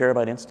the 2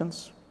 terabyte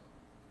instance.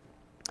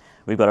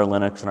 We've got our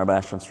Linux and our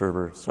Bastion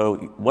server. So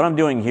what I'm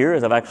doing here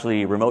is I've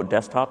actually remote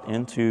desktop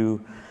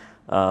into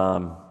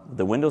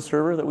the Windows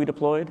server that we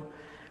deployed.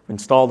 We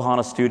installed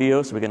HANA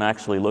Studio so we can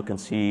actually look and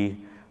see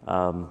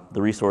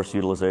the resource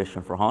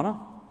utilization for HANA.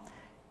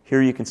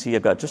 Here you can see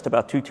I've got just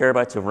about 2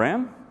 terabytes of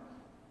RAM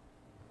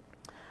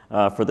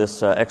for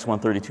this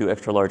X132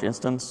 extra large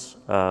instance.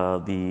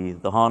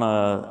 The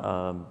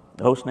HANA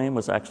host name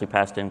was actually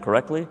passed in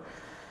correctly.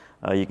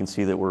 You can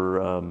see that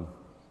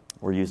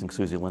we're using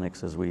SUSE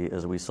Linux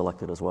as we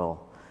selected as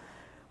well.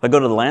 If I go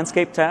to the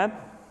landscape tab,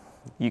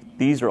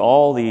 these are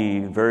all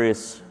the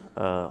various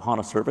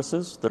HANA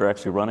services that are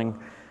actually running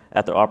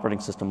at the operating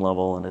system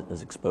level, and it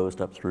is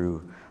exposed up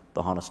through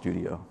the HANA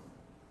Studio.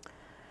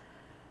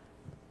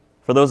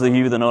 For those of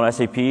you that know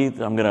SAP,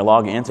 I'm going to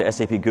log into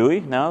SAP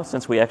GUI now,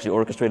 since we actually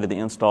orchestrated the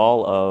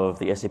install of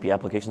the SAP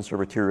Application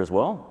Server tier as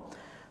well.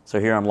 So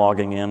here I'm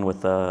logging in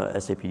with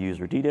SAP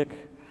user DDIC.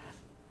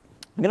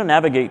 I'm going to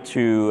navigate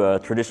to a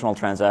traditional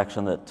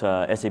transaction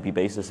that SAP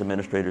Basis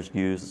administrators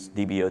use,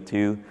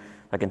 DB02.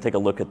 I can take a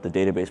look at the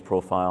database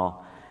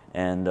profile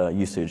and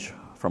usage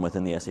from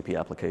within the SAP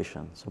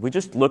application. So if we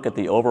just look at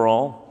the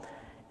overall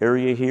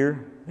area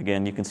here,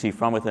 again, you can see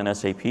from within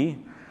SAP,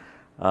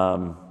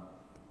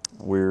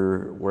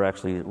 we're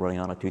actually running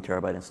on a 2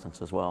 terabyte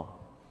instance as well.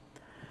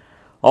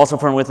 Also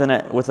from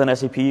within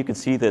SAP, you can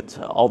see that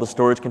all the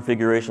storage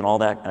configuration, all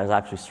that is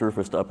actually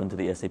surfaced up into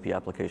the SAP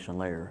application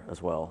layer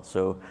as well.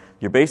 So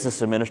your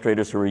basis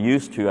administrators who are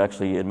used to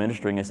actually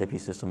administering SAP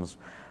systems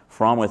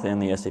from within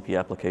the SAP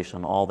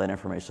application, all that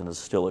information is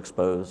still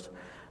exposed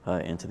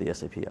into the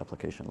SAP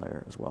application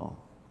layer as well.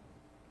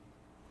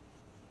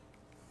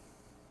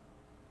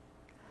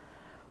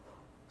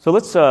 So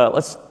let's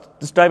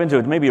just dive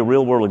into maybe a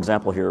real-world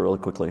example here really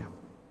quickly.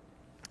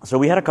 So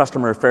we had a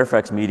customer,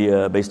 Fairfax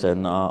Media, based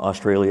in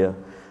Australia.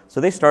 So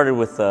they started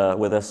with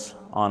us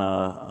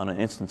on an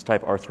instance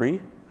type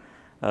R3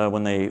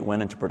 when they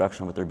went into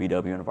production with their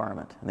BW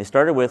environment. And they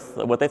started with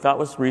what they thought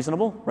was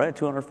reasonable, right,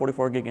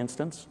 244 gig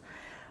instance.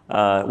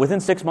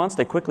 Within 6 months,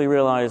 they quickly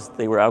realized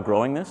they were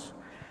outgrowing this.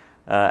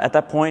 At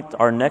that point,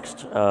 our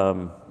next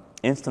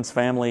instance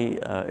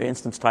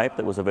type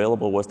that was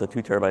available was the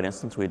 2 terabyte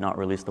instance. We had not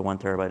released the 1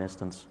 terabyte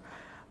instance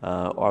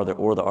or the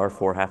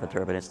R4 half a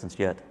terabyte instance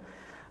yet.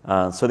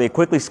 So they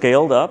quickly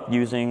scaled up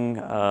using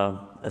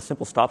a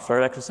simple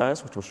stop-start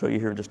exercise, which we'll show you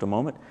here in just a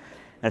moment,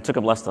 and it took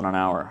them less than an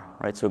hour,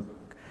 right? So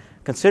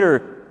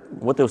consider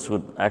what this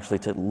would actually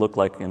look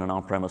like in an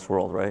on-premise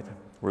world, right?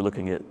 We're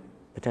looking at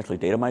potentially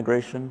data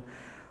migration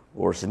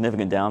or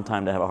significant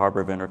downtime to have a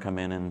hardware vendor come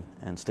in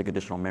and stick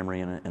additional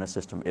memory in a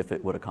system if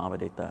it would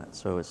accommodate that.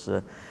 So it's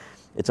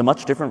a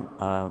much different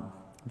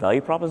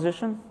value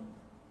proposition.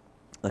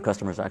 The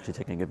customer is actually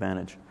taking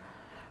advantage.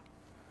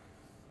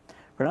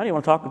 Renata, you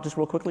want to talk just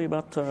real quickly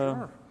about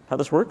how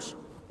this works?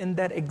 In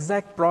that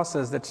exact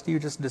process that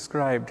Steve just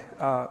described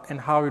and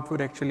how it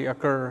would actually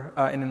occur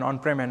in an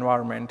on-prem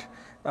environment,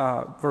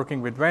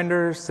 working with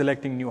vendors,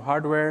 selecting new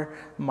hardware,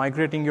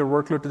 migrating your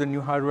workload to the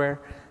new hardware,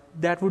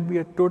 that would be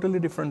a totally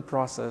different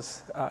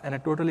process and a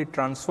totally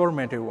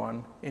transformative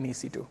one in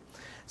EC2.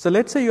 So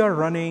let's say you are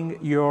running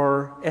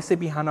your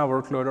SAP HANA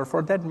workload, or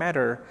for that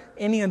matter,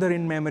 any other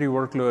in-memory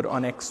workload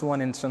on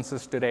X1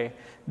 instances today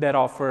that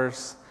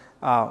offers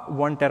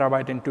 1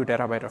 terabyte and 2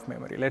 terabyte of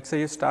memory. Let's say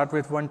you start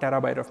with 1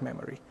 terabyte of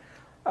memory.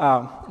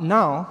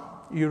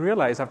 Now you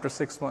realize after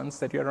 6 months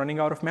that you're running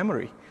out of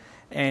memory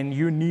and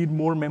you need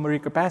more memory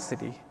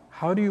capacity.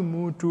 How do you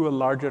move to a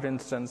larger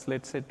instance,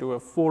 let's say to a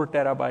 4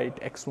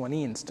 terabyte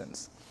X1E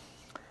instance?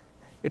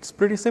 It's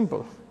pretty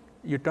simple.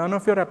 You turn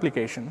off your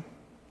application,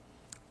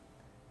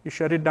 you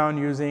shut it down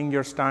using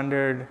your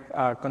standard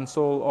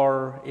console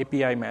or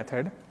API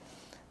method.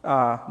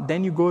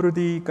 Then you go to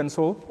the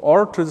console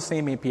or to the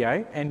same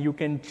API, and you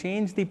can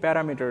change the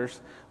parameters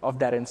of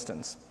that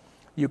instance.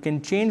 You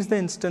can change the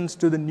instance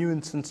to the new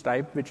instance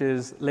type, which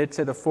is, let's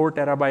say, the 4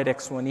 terabyte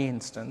X1E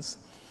instance.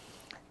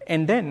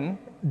 And then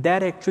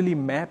that actually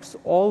maps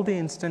all the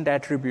instant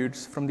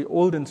attributes from the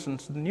old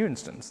instance to the new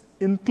instance,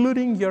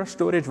 including your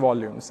storage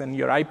volumes and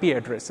your IP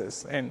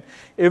addresses and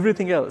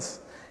everything else.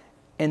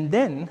 And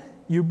then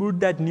you boot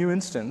that new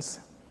instance,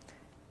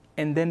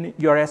 and then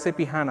your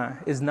SAP HANA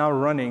is now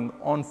running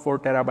on 4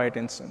 terabyte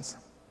instance.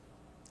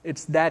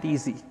 It's that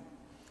easy.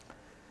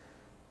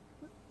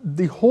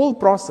 The whole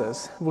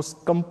process was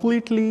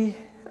completely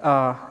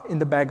in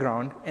the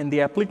background, and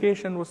the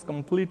application was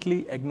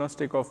completely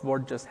agnostic of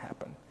what just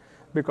happened.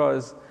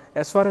 Because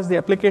as far as the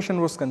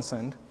application was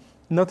concerned,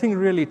 nothing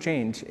really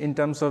changed in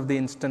terms of the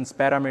instance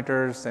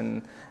parameters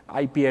and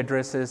IP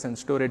addresses and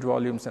storage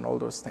volumes and all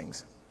those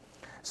things.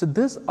 So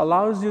this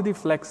allows you the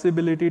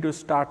flexibility to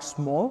start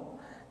small,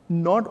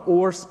 not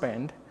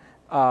overspend,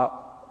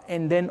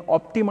 and then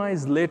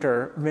optimize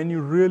later when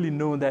you really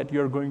know that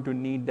you're going to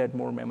need that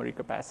more memory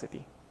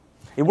capacity.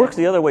 It works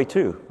the other way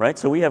too, right?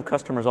 So we have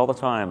customers all the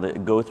time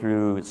that go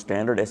through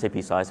standard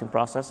SAP sizing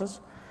processes,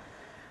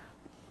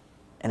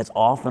 and it's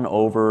often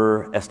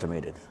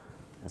overestimated.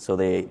 And so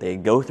they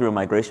go through a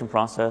migration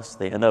process,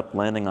 they end up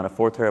landing on a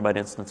 4 terabyte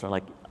instance, they're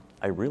like,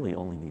 I really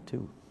only need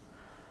 2.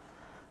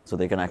 So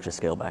they can actually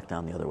scale back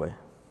down the other way.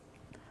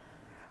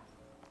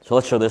 So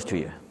let's show this to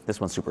you.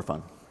 This one's super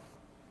fun.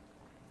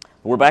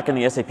 We're back in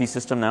the SAP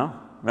system now.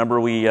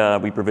 Remember we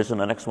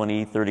provisioned an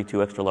X1E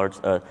 32 extra large,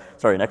 an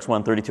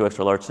X1 32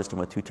 extra large system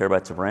with 2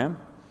 terabytes of RAM.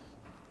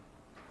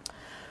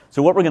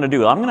 So what we're going to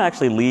do, I'm going to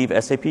actually leave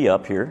SAP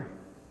up here,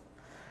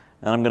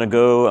 and I'm going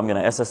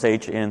to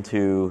SSH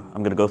into,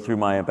 I'm going to go through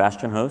my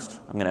Bastion host.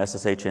 I'm going to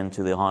SSH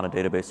into the HANA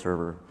database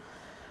server.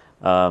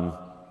 So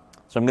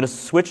I'm going to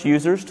switch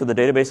users to the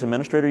database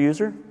administrator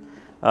user.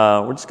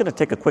 We're just going to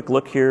take a quick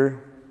look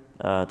here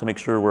to make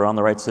sure we're on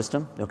the right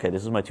system. Okay,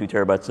 this is my 2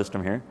 terabyte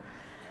system here.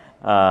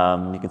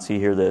 You can see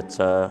here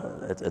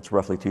that it's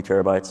roughly 2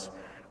 terabytes.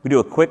 We do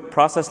a quick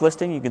process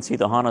listing. You can see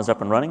the HANA is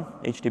up and running.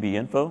 HDB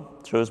info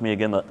shows me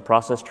again the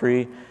process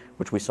tree,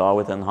 which we saw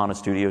within HANA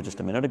Studio just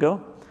a minute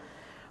ago.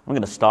 I'm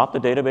going to stop the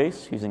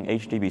database using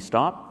HDB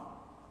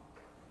stop.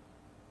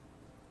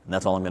 And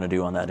that's all I'm going to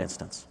do on that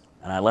instance.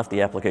 And I left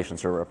the application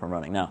server up and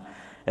running. Now,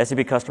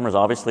 SAP customers,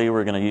 obviously,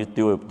 we're going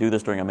to do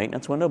this during a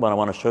maintenance window, but I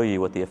want to show you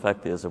what the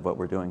effect is of what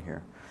we're doing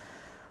here.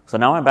 So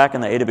now I'm back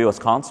in the AWS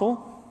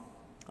console.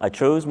 I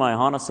chose my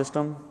HANA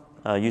system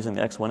using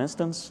the X1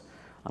 instance.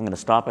 I'm going to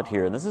stop it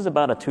here. And this is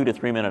about a 2 to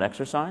 3 minute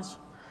exercise.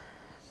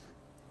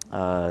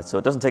 So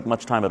it doesn't take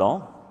much time at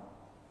all.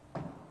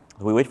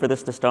 We wait for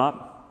this to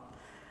stop.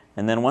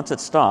 And then once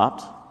it's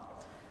stopped,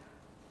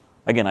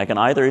 again, I can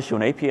either issue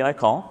an API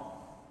call,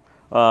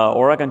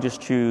 or I can just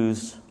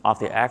choose off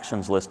the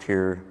actions list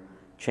here,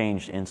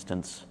 changed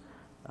instance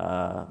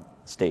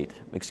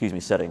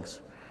settings.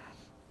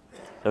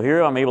 So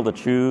here I'm able to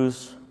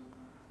choose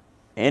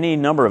any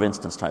number of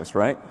instance types,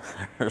 right?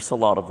 There's a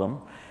lot of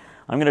them.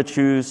 I'm going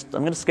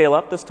to scale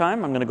up this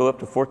time. I'm going to go up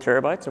to 4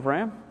 terabytes of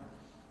RAM.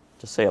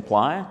 Just say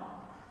apply.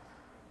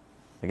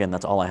 Again,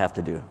 that's all I have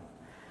to do.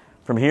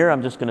 From here,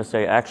 I'm just going to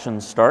say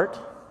action start.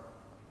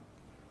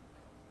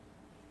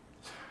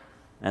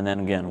 And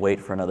then again,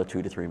 wait for another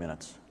 2 to 3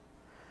 minutes.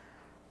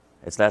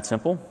 It's that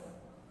simple.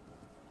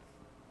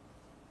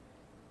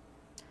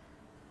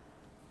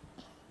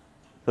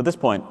 So at this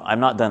point, I've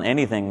not done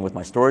anything with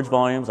my storage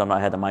volumes. I've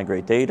not had to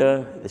migrate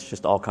data. It's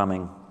just all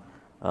coming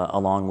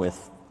along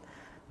with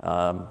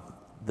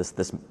this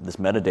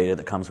metadata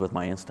that comes with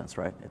my instance,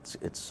 right?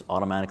 It's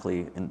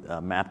automatically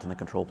mapped in the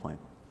control plane.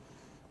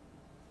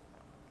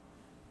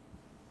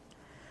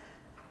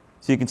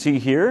 So you can see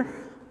here,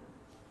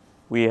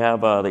 we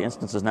have the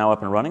instances now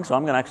up and running. So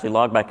I'm going to actually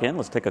log back in.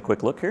 Let's take a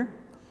quick look here.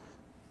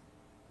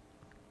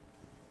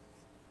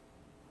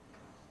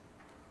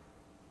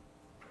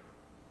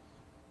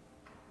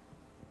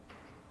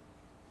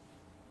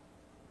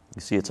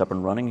 You see it's up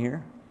and running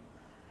here.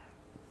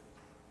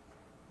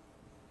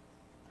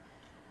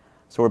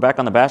 So we're back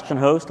on the Bastion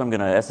host. I'm going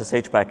to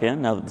SSH back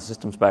in now that the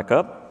system's back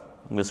up.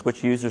 I'm going to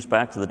switch users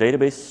back to the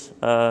database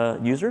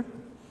user.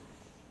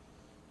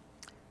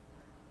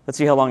 Let's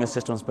see how long the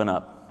system's been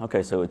up.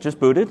 Okay, so it just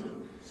booted,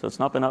 so it's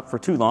not been up for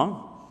too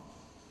long.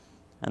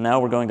 And now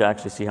we're going to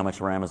actually see how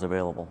much RAM is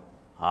available.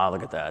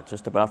 Look at that,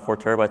 just about 4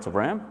 terabytes of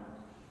RAM.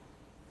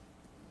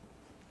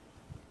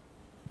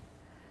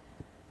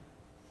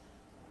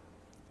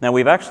 Now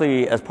we've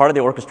actually, as part of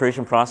the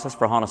orchestration process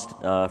for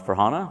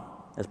HANA,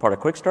 as part of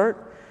Quick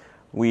Start,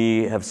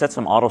 we have set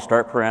some auto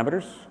start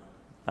parameters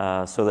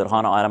so that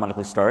HANA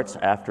automatically starts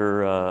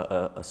after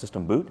a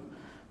system boot.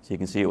 So you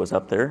can see it was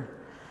up there.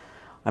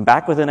 I'm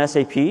back within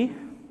SAP,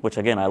 which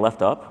again I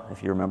left up,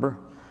 if you remember.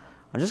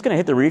 I'm just going to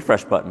hit the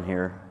refresh button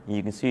here.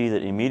 You can see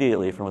that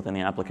immediately from within the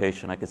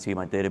application, I can see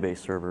my database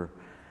server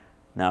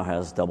now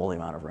has double the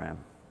amount of RAM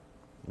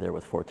there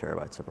with 4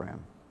 terabytes of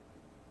RAM.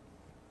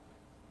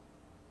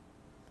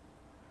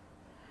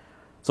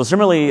 So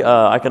similarly,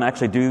 I can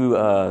actually do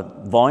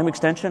volume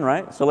extension,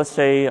 right? So let's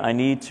say I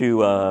need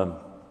to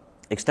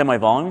extend my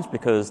volumes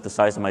because the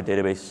size of my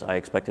database, I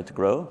expect it to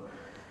grow.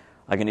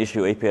 I can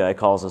issue API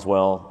calls as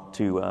well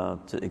to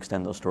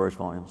extend those storage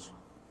volumes.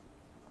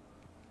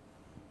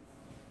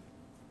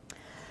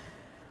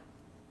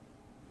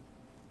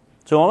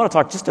 So I want to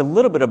talk just a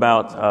little bit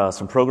about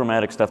some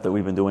programmatic stuff that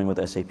we've been doing with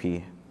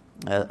SAP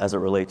as it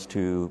relates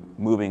to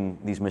moving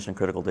these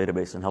mission-critical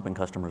databases and helping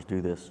customers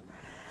do this.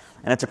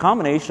 And it's a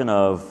combination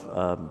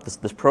of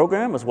this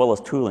program as well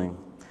as tooling.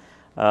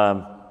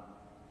 A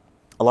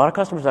lot of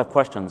customers have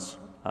questions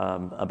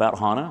about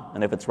HANA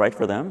and if it's right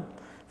for them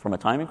from a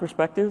timing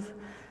perspective.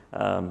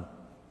 I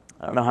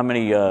don't know how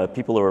many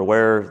people are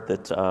aware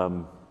that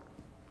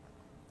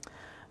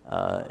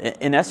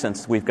in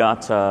essence we've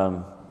got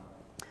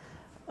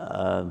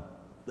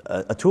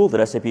a tool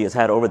that SAP has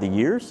had over the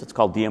years. It's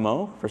called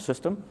DMO for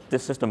System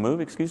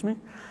Move, excuse me.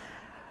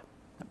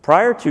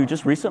 Prior to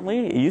just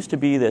recently, it used to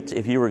be that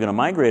if you were going to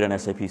migrate an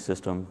SAP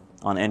system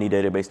on any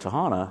database to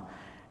HANA,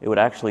 it would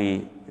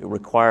actually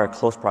require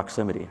close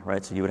proximity,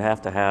 right? So you would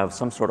have to have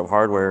some sort of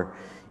hardware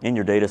in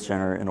your data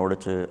center in order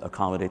to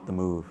accommodate the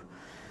move.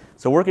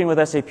 So working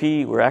with SAP,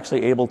 we're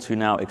actually able to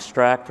now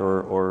extract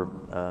or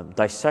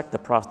dissect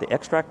the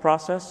extract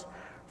process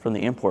from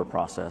the import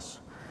process,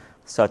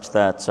 such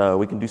that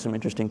we can do some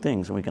interesting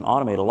things and we can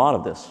automate a lot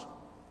of this.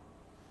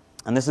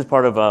 And this is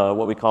part of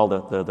what we call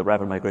the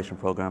Rapid Migration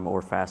Program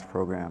or FAST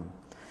program.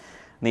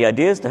 And the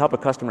idea is to help a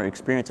customer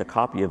experience a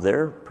copy of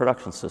their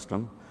production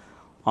system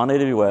on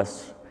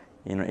AWS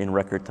in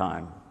record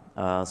time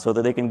so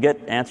that they can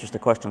get answers to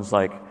questions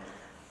like,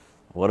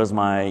 what does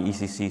my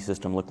ECC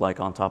system look like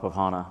on top of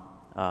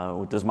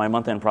HANA? Does my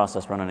month-end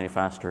process run any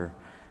faster?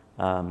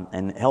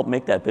 And help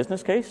make that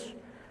business case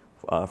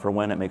for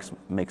when it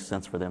makes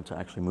sense for them to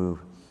actually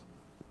move.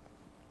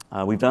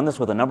 We've done this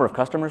with a number of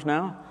customers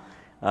now.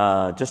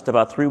 Just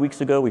about 3 weeks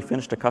ago, we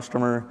finished a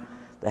customer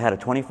that had a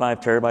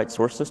 25 terabyte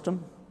source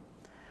system.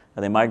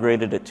 They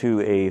migrated it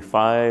to a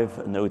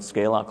 5-node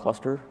scale-out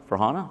cluster for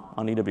HANA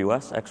on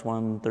AWS,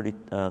 X1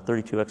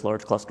 32X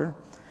large cluster.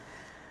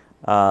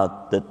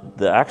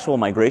 The actual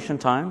migration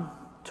time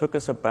took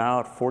us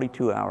about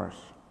 42 hours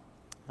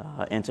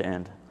end to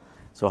end,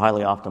 so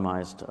highly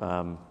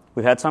optimized.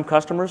 We've had some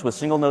customers with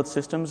single-node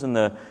systems in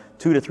the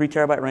 2 to 3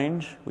 terabyte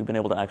range. We've been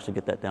able to actually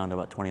get that down to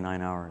about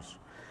 29 hours.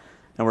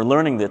 And we're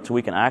learning that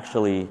we can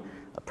actually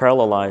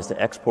parallelize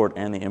the export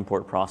and the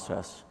import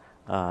process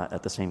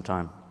at the same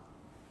time.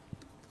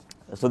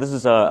 So this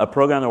is a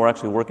program that we're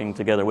actually working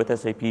together with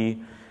SAP,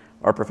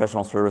 our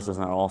professional services,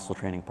 and also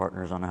training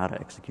partners on how to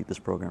execute this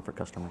program for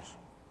customers.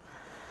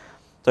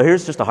 So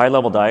here's just a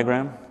high-level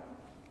diagram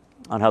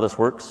on how this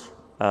works.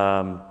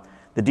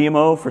 The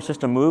DMO for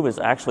System Move is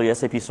actually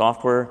SAP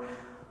software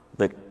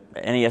that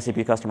any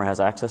SAP customer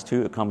has access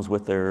to. It comes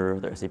with their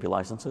SAP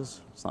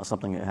licenses. It's not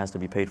something that has to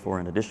be paid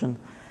for in addition.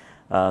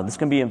 This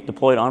can be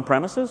deployed on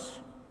premises,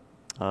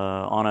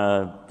 on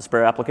a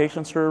spare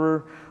application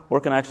server, or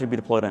can actually be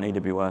deployed on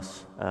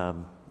AWS.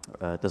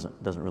 It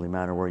doesn't really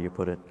matter where you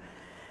put it.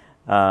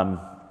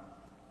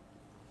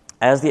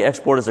 As the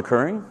export is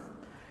occurring,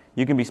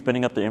 you can be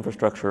spinning up the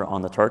infrastructure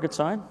on the target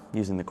side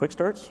using the quick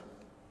starts.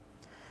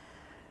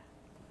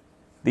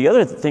 The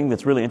other thing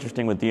that's really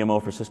interesting with DMO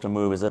for System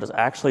Move is that it's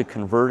actually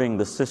converting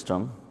the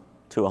system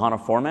to a HANA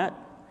format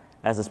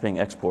as it's being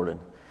exported.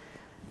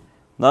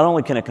 Not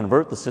only can it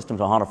convert the system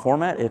to a HANA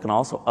format, it can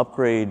also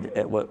upgrade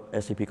at what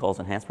SAP calls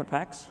enhancement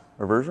packs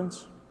or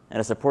versions,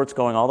 and it supports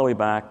going all the way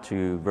back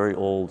to very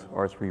old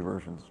R3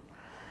 versions.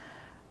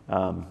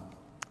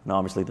 Now,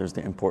 obviously, there's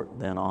the import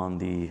then on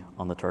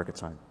the target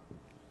side.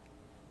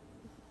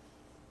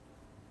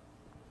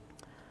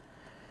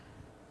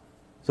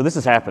 So this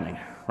is happening,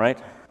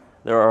 right?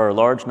 There are a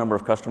large number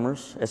of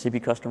customers,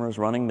 SAP customers,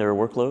 running their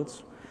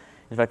workloads.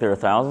 In fact, there are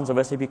thousands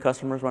of SAP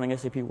customers running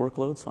SAP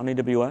workloads on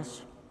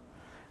AWS.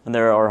 And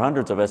there are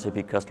hundreds of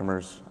SAP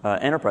customers,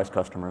 enterprise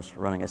customers,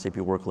 running SAP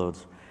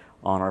workloads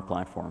on our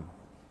platform.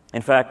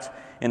 In fact,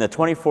 in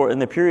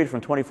the period from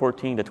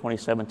 2014 to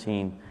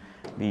 2017,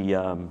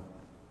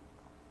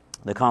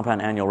 the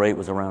compound annual rate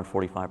was around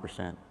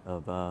 45%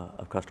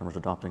 of customers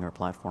adopting our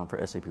platform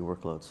for SAP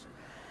workloads.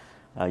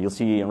 You'll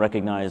see and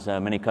recognize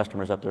many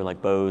customers up there like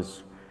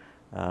Bose,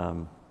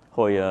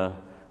 Hoya,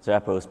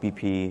 Zappos,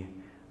 BP,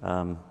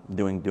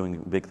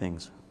 doing big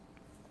things.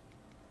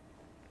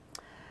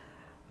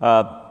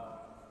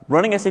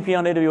 Running SAP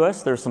on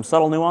AWS, there's some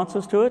subtle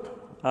nuances to it.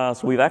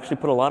 So we've actually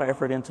put a lot of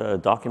effort into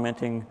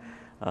documenting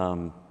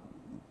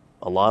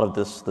a lot of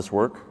this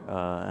work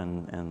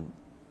and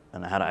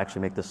how to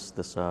actually make this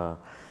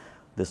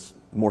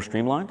more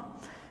streamlined.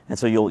 And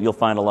so you'll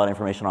find a lot of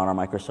information on our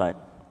microsite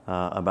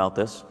about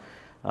this.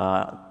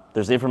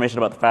 There's the information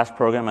about the FAST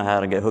program and how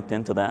to get hooked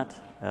into that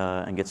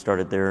and get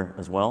started there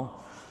as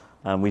well.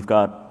 We've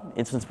got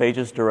instance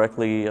pages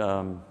directly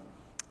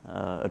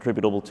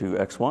attributable to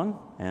X1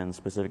 and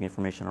specific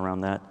information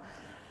around that.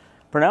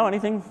 For now,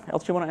 anything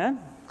else you want to add?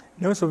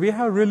 No, so we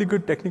have really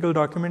good technical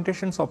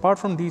documentation. So apart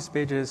from these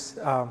pages,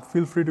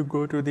 feel free to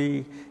go to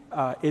the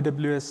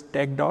AWS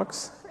Tech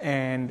Docs,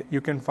 and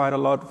you can find a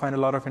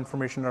lot of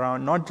information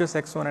around not just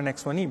X1 and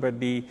X1E,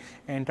 but the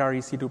entire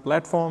EC2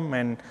 platform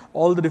and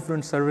all the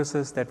different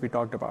services that we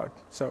talked about.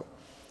 So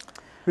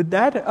with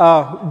that,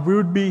 we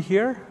would be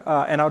here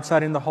and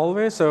outside in the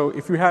hallway. So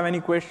if you have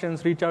any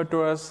questions, reach out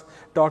to us,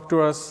 talk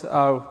to us.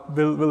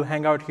 We'll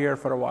hang out here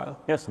for a while.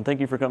 Yes, and thank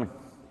you for coming.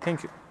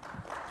 Thank you.